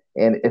striking,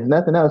 and if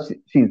nothing else,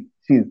 she's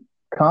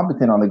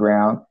competent on the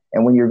ground.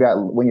 And when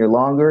you're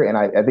longer, and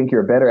I think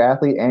you're a better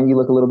athlete, and you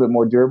look a little bit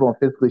more durable and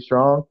physically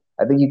strong,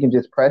 I think you can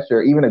just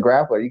pressure even a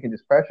grappler. You can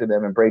just pressure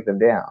them and break them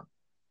down.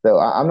 So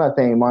I'm not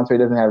saying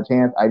Montserrat doesn't have a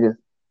chance. I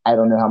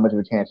don't know how much of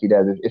a chance she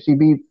does. If she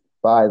beats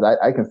Buys,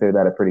 I consider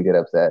that a pretty good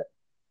upset.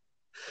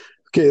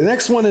 Okay, the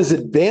next one is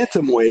at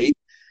bantamweight.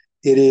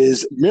 It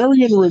is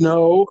Marion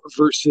Reneau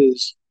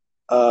versus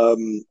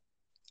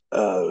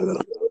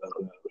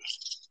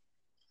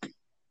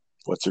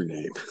what's her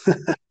name?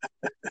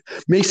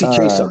 Macy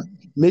Chiasson.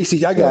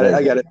 Macy, I got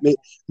it.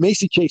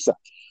 Macy Chiasson.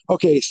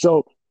 Okay,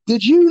 so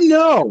did you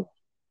know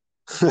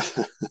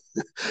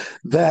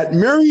that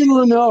Marion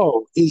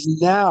Reneau is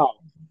now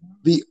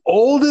the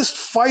oldest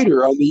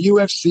fighter on the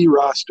UFC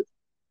roster?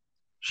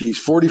 She's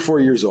 44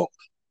 years old.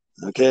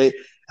 Okay,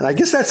 and I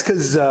guess that's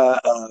because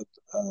Overeem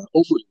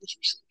was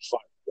recently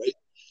fired,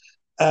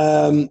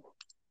 right?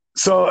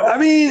 So I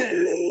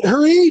mean,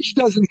 her age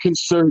doesn't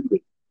concern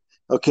me.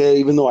 Okay,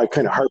 even though I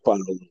kind of harp on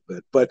it a little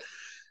bit, but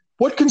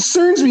what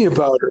concerns me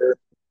about her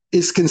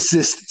is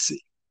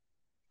consistency.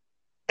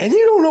 And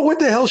you don't know what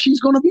the hell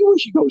she's going to be when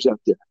she goes out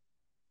there.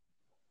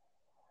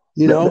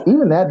 You know,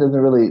 even that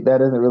doesn't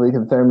really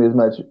concern me as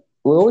much.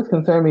 What always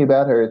concerned me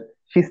about her is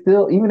she's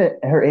still, even at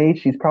her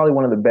age, she's probably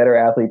one of the better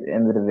athletes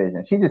in the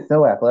division. She's just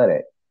so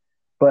athletic.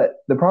 But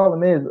the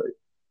problem is,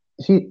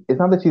 it's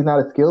not that she's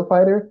not a skilled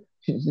fighter.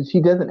 She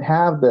doesn't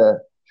have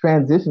the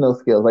transitional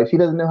skills. Like, she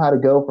doesn't know how to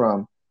go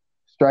from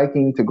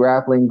striking to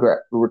grappling,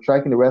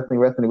 striking to wrestling,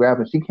 wrestling to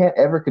grappling. She can't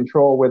ever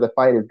control where the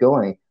fight is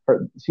going.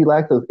 She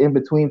lacks those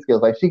in-between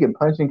skills. Like, she can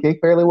punch and kick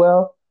fairly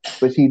well,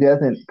 but she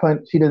doesn't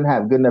punch. She doesn't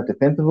have good enough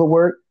defensive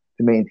work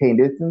to maintain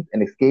distance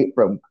and escape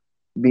from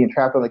being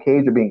trapped on the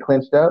cage or being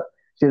clinched up.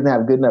 She doesn't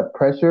have good enough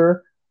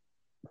pressure,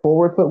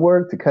 forward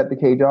footwork to cut the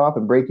cage off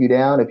and break you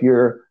down if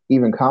you're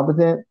even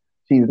competent.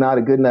 She's not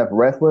a good enough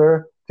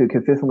wrestler to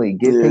consistently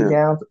get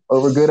takedowns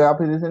over good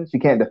opposition. She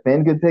can't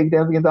defend good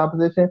takedowns against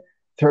opposition.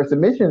 Her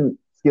submission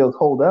skills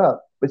hold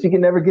up, but she can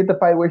never get the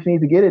fight where she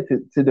needs to get it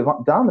to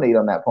dominate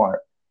on that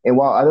part. And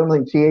while I don't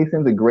think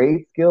Chiasson's a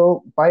great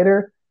skill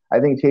fighter, I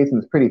think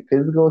Chiasson's pretty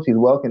physical. She's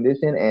well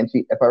conditioned, and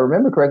if I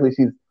remember correctly,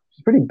 she's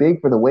pretty big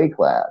for the weight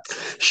class.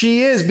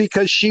 She is,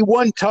 because she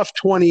won Tough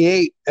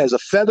 28 as a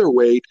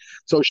featherweight,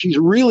 so she's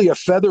really a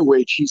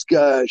featherweight. She's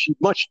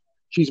much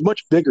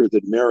bigger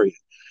than Marion.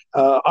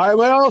 I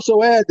might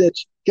also add that,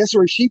 guess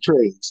where she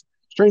trains?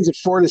 She trains at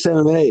Fortis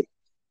MMA.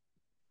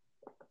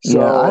 So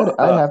yeah,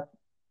 I have.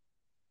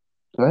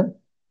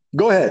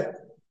 Go ahead.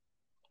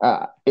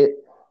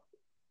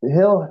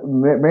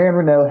 Marion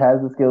Reneau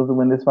has the skills to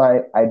win this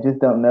fight. I just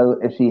don't know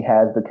if she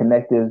has the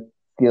connective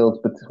skills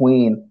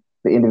between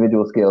the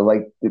individual skills,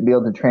 like to be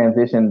able to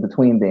transition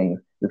between things.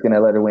 It's going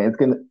to let her win.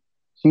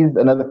 She's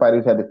another fighter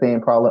who's had the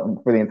same problem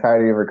for the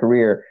entirety of her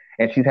career,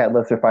 and she's had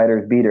lesser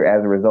fighters beat her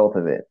as a result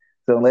of it.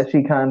 So unless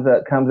she comes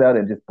out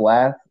and just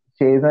blasts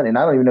Chazin, and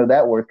I don't even know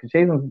that works because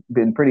Chazin's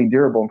been pretty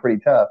durable and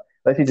pretty tough.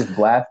 Unless she just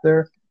blasts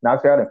her,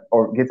 knocks her out,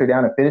 or gets her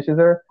down and finishes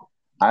her,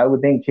 I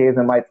would think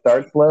Chazin might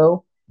start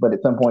slow, but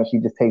at some point she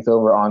just takes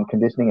over on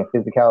conditioning and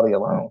physicality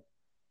alone.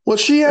 Well,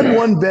 she had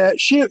one bad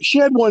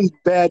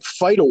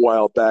fight a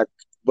while back,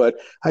 but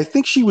I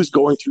think she was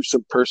going through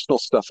some personal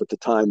stuff at the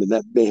time, and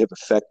that may have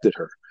affected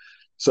her.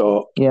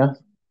 So Yeah.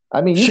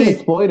 I mean, you can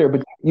exploit her,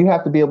 but you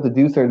have to be able to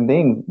do certain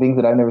things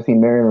that I've never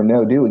seen Marion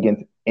Reneau do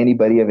against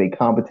anybody of a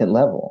competent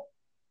level.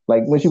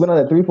 Like when she went on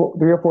that three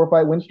or four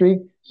fight win streak,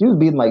 she was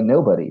beating like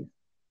nobody.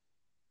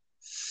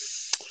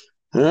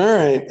 All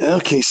right.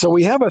 Okay. So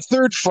we have a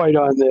third fight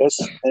on this,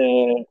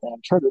 and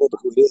I'm trying to remember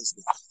who it is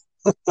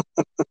now.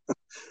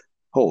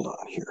 Hold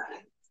on here.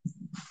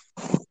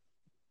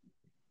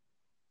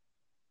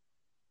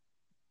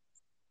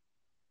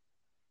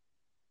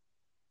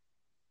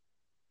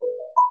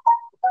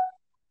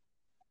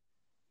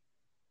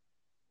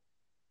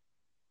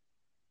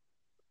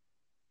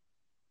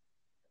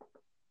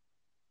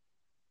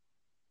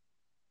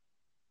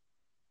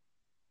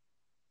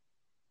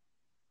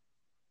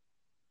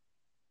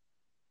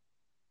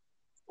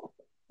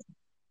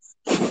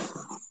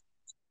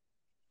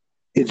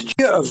 It's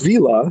Gia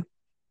Avila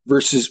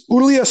versus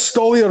Ulia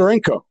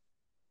Stoliarenko.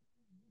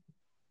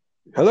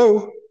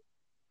 Hello?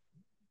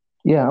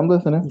 Yeah, I'm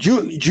listening.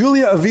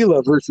 Julia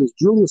Avila versus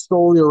Julia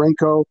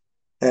Stoliarenko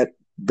at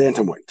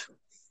bantamweight.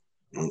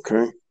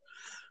 Okay.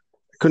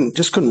 Couldn't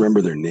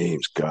remember their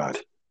names. God,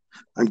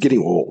 I'm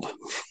getting old.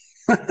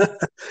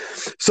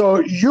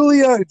 So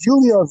Julia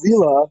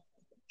Avila,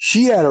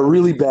 she had a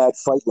really bad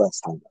fight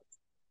last time,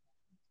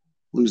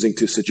 losing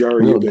to Sijara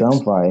Real Eubanks.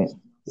 dumb fight.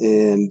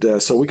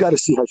 And so we got to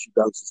see how she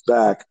bounces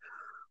back.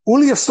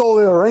 Ulia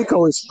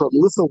Stoliarenko is from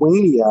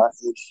Lithuania,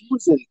 and she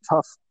was in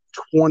tough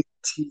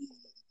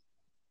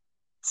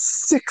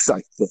 26,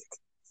 I think.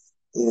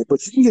 But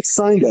she didn't get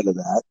signed out of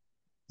that.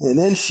 And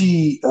then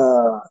she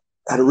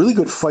had a really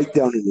good fight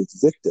down in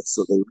Invictus,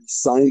 so they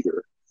re-signed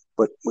her.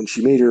 But when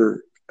she made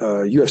her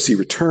UFC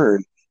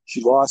return,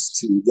 she lost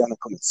to Yana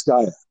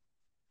Kunitskaya.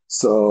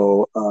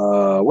 So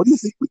what do you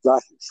think we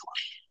got here, Sean?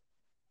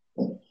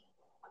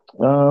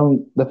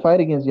 The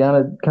fight against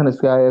Yana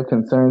Kunitskaya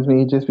concerns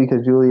me just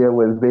because Julia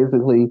was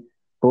basically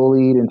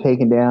bullied and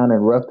taken down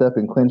and roughed up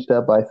and clinched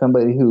up by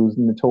somebody who's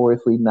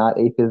notoriously not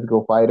a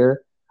physical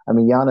fighter. I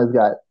mean, Yana's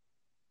got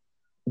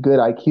good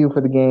IQ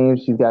for the game.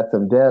 She's got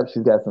some depth.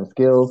 She's got some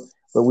skills.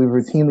 But we've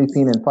routinely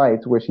seen in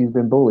fights where she's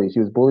been bullied. She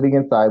was bullied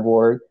against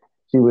Cyborg.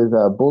 She was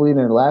bullied in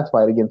her last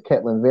fight against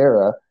Ketlin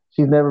Vera.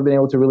 She's never been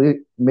able to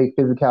really make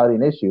physicality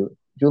an issue.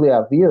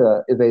 Julia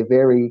Avila is a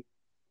very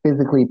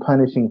physically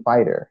punishing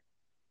fighter.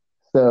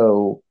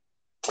 So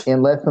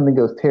unless something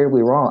goes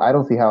terribly wrong, I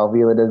don't see how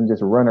Avila doesn't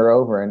just run her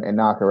over and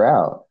knock her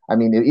out. I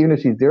mean, even if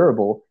she's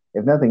durable,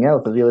 if nothing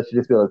else, Avila should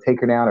just be able to take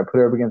her down or put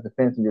her up against the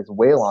fence and just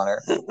wail on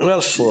her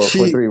for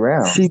 3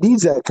 rounds. She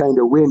needs that kind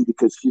of win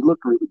because she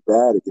looked really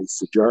bad against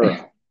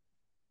Sijara.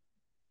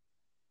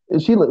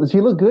 She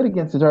looked good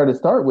against Sijara to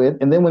start with,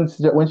 and then when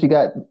she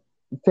got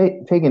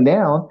taken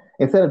down,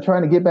 instead of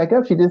trying to get back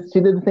up, she did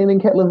the same thing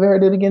Ketlin Vera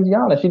did against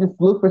Yana. She just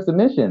looked for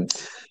submission.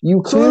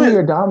 You clearly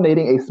are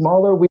dominating a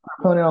smaller, weaker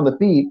opponent on the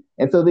feet,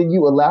 and so then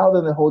you allow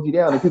them to hold you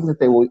down. And people can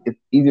say, well, it's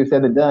easier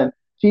said than done.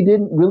 She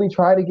didn't really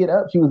try to get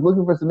up. She was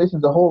looking for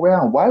submissions the whole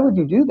round. Why would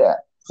you do that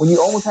when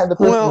you almost had the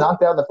person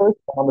knocked out the first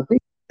time on the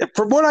feet?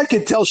 From what I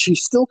can tell, she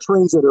still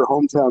trains at her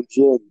hometown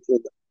gym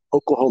in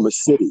Oklahoma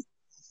City.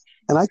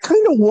 And I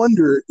kind of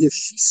wonder if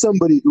she's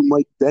somebody who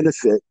might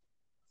benefit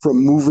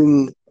from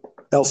moving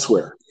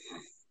elsewhere.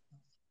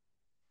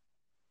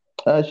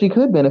 She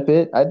could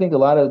benefit. I think a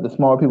lot of the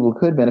smaller people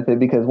could benefit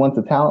because once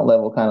the talent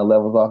level kind of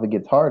levels off, it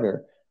gets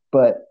harder.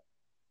 But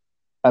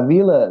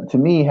Avila, to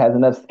me, has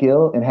enough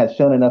skill and has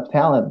shown enough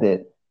talent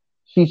that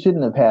she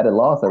shouldn't have had a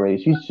loss already.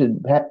 She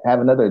should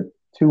have another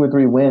 2 or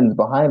 3 wins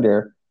behind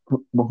her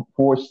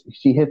before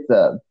she hits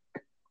a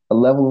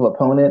level of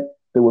opponent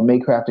that would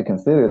make her have to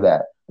consider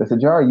that. The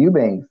Sijara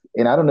Eubanks,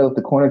 and I don't know if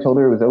the corner told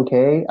her it was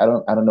okay. I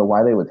don't know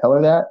why they would tell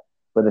her that.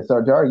 But the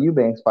Sijara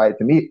Eubanks fight,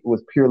 to me,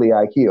 was purely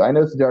IQ. I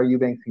know Sijara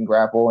Eubanks can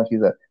grapple, and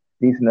she's a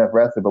decent enough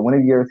wrestler, but when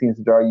have you ever seen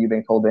Sijara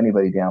Eubanks hold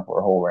anybody down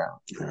for a whole round?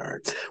 All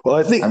right.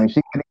 Well, she can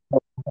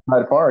hold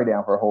Fari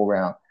down for a whole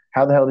round.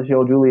 How the hell did she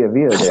hold Julia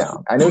Avila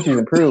down? I know she's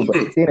improved, but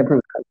she didn't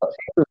improve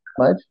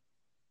much.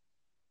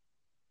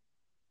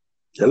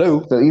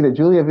 Hello? So either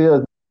Julia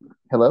Avila...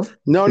 Hello?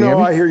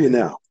 No, I hear you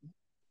now.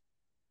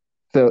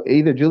 So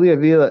either Julia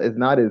Avila is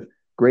not as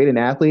great an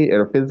athlete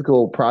or a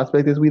physical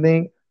prospect as we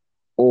think,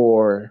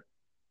 or...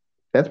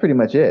 that's pretty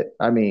much it.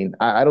 I mean,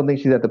 I don't think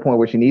she's at the point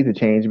where she needs to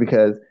change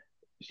because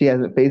she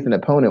hasn't faced an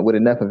opponent with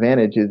enough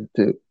advantages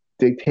to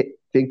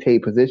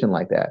dictate position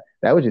like that.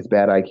 That was just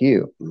bad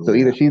IQ. So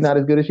either she's not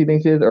as good as she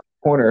thinks she is, or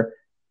the corner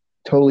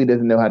totally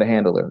doesn't know how to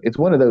handle her. It's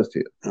one of those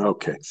two.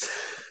 Okay.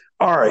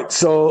 All right.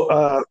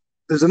 So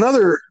there's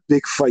another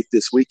big fight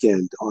this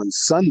weekend on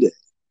Sunday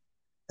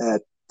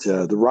at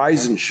the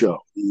Ryzen show.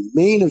 The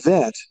main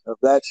event of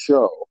that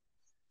show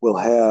will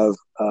have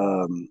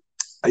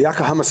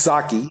Ayaka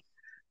Hamasaki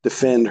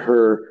defend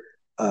her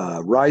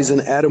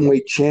Ryzen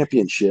Atomweight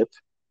Championship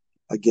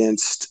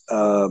against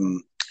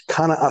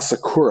Kana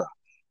Asakura.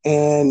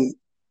 And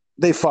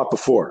they fought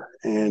before.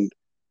 And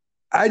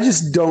I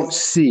just don't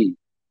see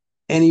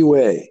any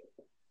way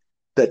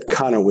that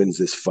Kana wins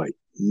this fight.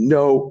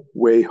 No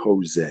way,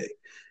 Jose.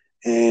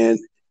 And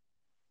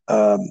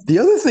the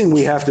other thing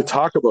we have to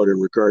talk about in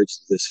regards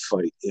to this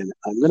fight, and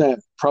I'm going to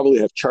probably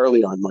have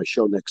Charlie on my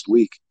show next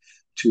week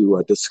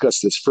to discuss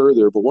this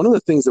further, but one of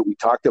the things that we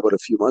talked about a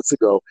few months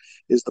ago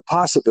is the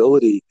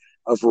possibility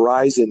of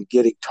Ryzen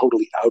getting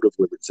totally out of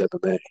women's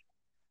MMA.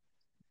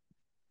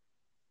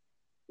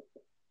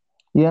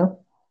 Yeah,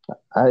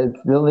 it's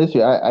still an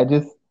issue. I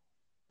just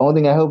only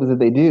thing I hope is that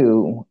they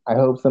do. I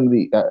hope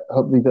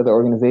hope these other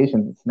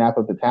organizations snap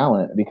up the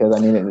talent, because I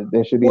mean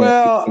there should be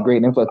a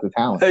great influx of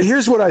talent.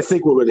 Here's what I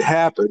think would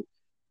happen.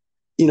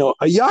 You know,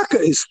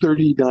 Ayaka is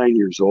 39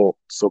 years old,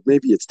 so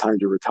maybe it's time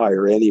to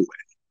retire anyway.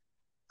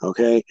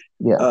 Okay.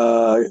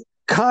 Yeah.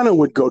 Kana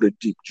would go to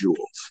Deep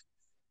Jewels.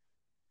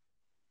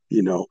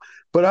 You know,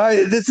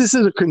 but this is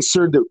a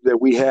concern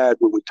that we had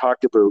when we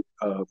talked about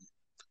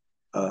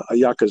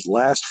Ayaka's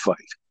last fight.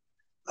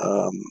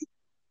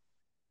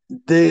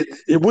 The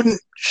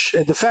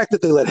fact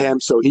that they let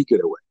Hamso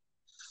get away.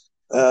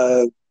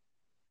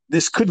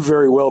 This could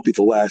very well be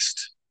the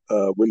last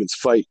women's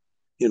fight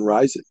in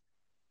Ryzen.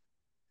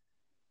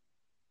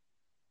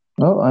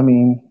 Well, I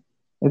mean,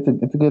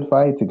 it's a good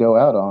fight to go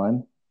out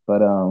on,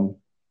 but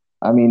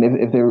I mean,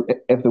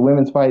 if the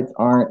women's fights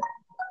aren't,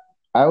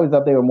 I always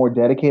thought they were more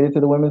dedicated to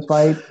the women's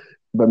fight,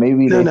 but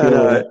maybe there's not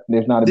a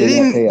big enough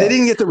payout. They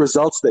didn't get the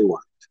results they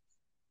want.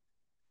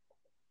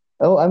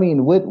 Oh, I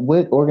mean, what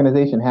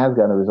organization has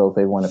gotten the results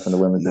they wanted from the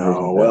women's division?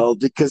 No, well,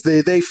 because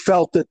they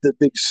felt that the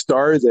big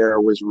star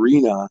there was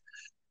Rina,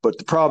 but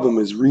the problem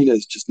is Rina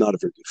is just not a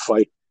very good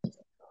fighter.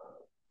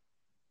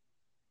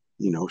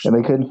 You know, and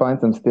they couldn't find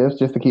some stiffs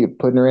just to keep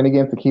putting her in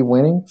against to keep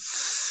winning?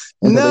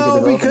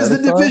 No, because the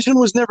division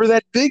was never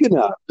that big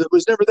enough. It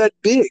was never that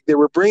big. They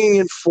were bringing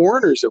in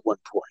foreigners at one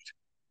point.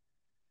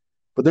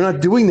 But they're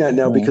not doing that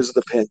now because of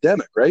the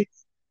pandemic, right?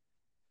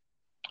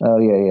 Oh,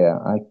 yeah.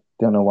 I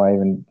don't know why I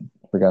even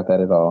forgot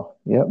that at all.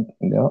 Yep.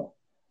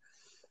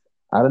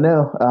 I don't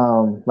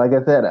know. Like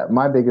I said,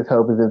 my biggest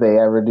hope is if they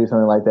ever do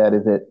something like that,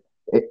 is that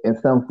in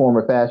some form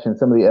or fashion,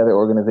 some of the other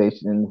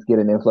organizations get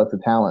an influx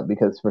of talent,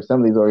 because for some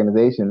of these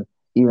organizations,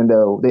 even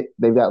though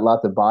they've got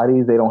lots of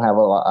bodies, they don't have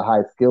a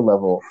high skill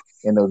level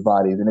in those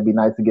bodies. And it'd be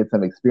nice to get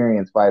some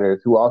experienced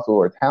fighters who also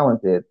are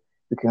talented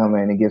to come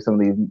in and give some of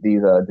these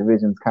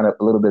divisions kind of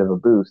a little bit of a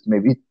boost.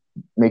 Maybe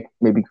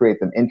create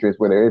some interest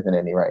where there isn't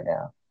any right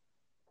now.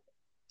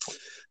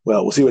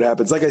 Well, we'll see what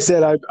happens. Like I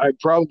said, I'm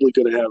probably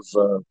going to have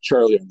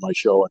Charlie on my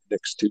show on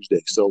next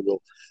Tuesday, so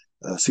we'll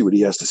see what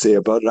he has to say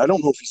about it. I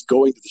don't know if he's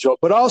going to the show,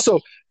 but also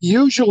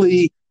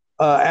usually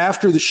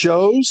after the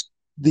shows,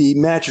 the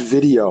match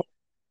video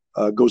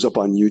goes up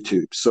on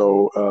YouTube.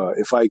 So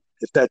if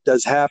that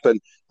does happen,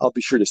 I'll be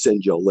sure to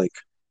send you a link.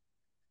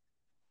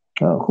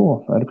 Oh,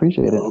 cool! I'd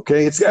appreciate it.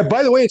 Okay. It's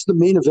by the way, it's the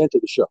main event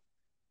of the show.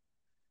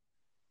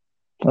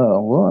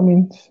 Oh well, I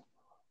mean,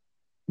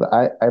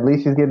 at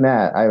least she's getting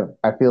that.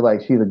 I feel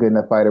like she's a good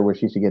enough fighter where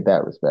she should get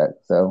that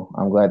respect. So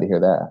I'm glad to hear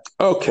that.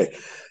 Okay.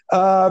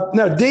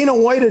 Now Dana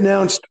White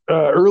announced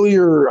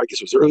earlier, I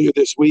guess it was earlier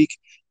this week,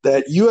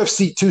 that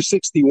UFC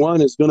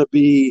 261 is going to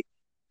be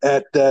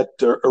at that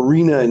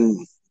arena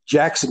in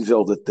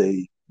Jacksonville that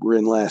they were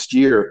in last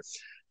year,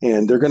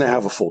 and they're going to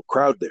have a full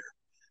crowd there.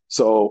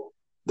 So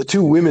the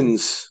two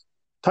women's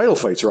title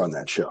fights are on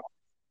that show.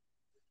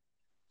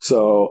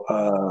 So,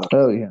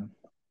 oh yeah,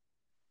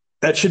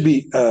 that should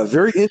be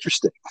very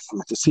interesting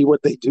to see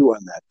what they do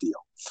on that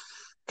deal.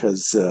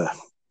 Because I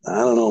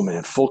don't know,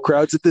 man, full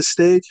crowds at this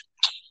stage,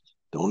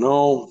 don't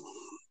know.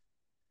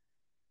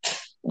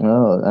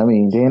 No, I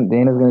mean,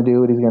 Dana's going to do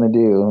what he's going to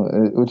do,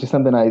 which is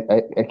something I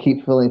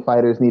keep feeling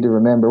fighters need to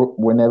remember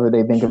whenever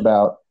they think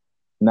about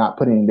not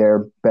putting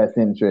their best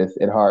interest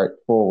at heart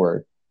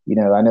forward. You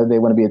know, I know they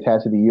want to be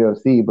attached to the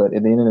UFC, but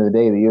at the end of the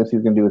day, the UFC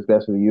is going to do what's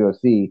best for the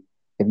UFC.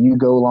 If you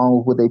go along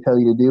with what they tell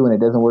you to do and it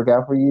doesn't work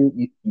out for you,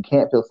 you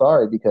can't feel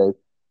sorry, because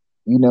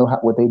you know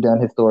what they've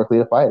done historically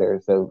to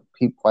fighters. So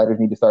fighters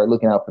need to start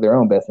looking out for their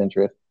own best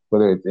interest,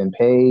 whether it's in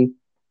pay,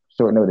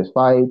 short notice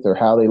fights, or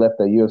how they let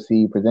the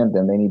UFC present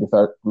them. They need to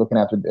start looking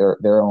after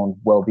their own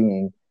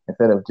well-being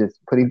instead of just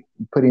putting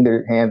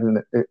their hands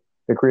in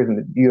their careers in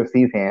the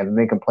UFC's hands and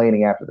then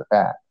complaining after the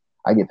fact.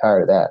 I get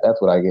tired of that. That's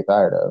what I get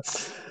tired of.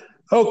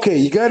 Okay,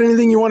 you got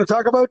anything you want to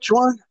talk about,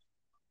 Juan?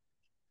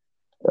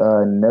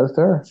 No,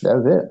 sir. That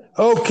was it.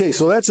 Okay,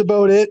 so that's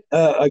about it.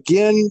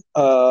 Again,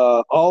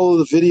 all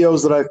of the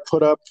videos that I've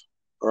put up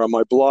are on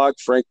my blog,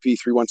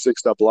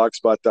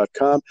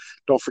 frankp316.blogspot.com.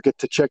 Don't forget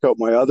to check out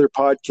my other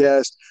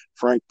podcast,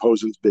 Frank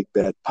Posen's Big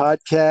Bad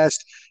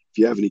Podcast. If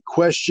you have any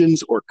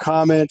questions or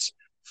comments,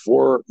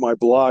 for my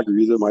blog or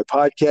either my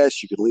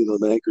podcast, you can leave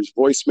them an Anchor's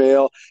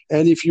voicemail.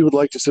 And if you would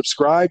like to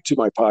subscribe to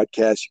my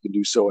podcast, you can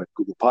do so at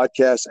Google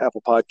Podcasts,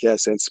 Apple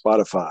Podcasts, and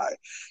Spotify.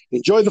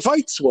 Enjoy the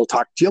fights. We'll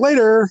talk to you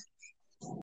later.